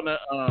 man, we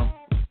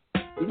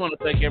wanna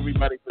thank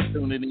everybody for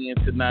tuning in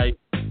tonight.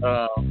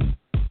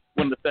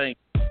 Want to thank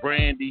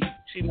Brandy.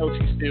 She knows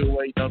she's still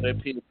waiting on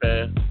that pen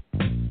pad.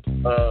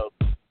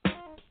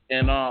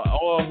 And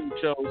all who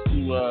chose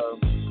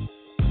to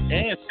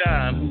and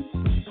Sean,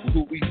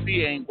 who we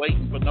see ain't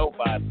waiting for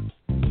nobody.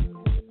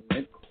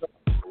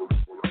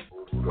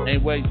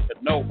 Ain't waiting for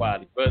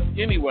nobody. But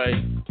anyway,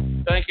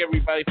 thank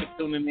everybody for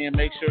tuning in.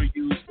 Make sure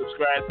you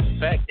subscribe to the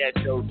Fat Cat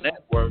Show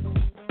Network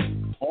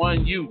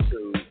on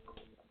YouTube.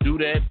 Do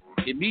that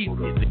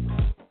immediately.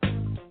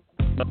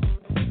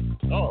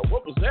 Oh,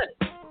 what was that?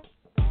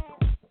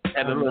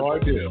 Had a little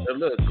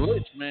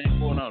glitch, man,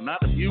 going on.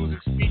 Not the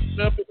music speaking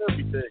up and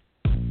everything.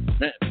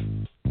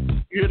 Man,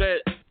 you hear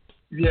that?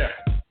 Yeah.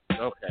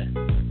 Okay.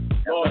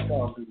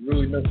 Oh, it's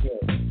really messed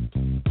up.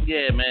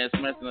 Yeah, man,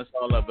 it's messing us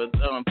all up. But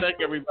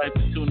thank everybody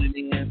for tuning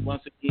in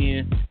once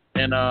again.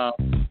 And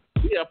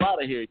we up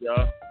out of here,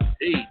 y'all.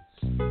 Peace.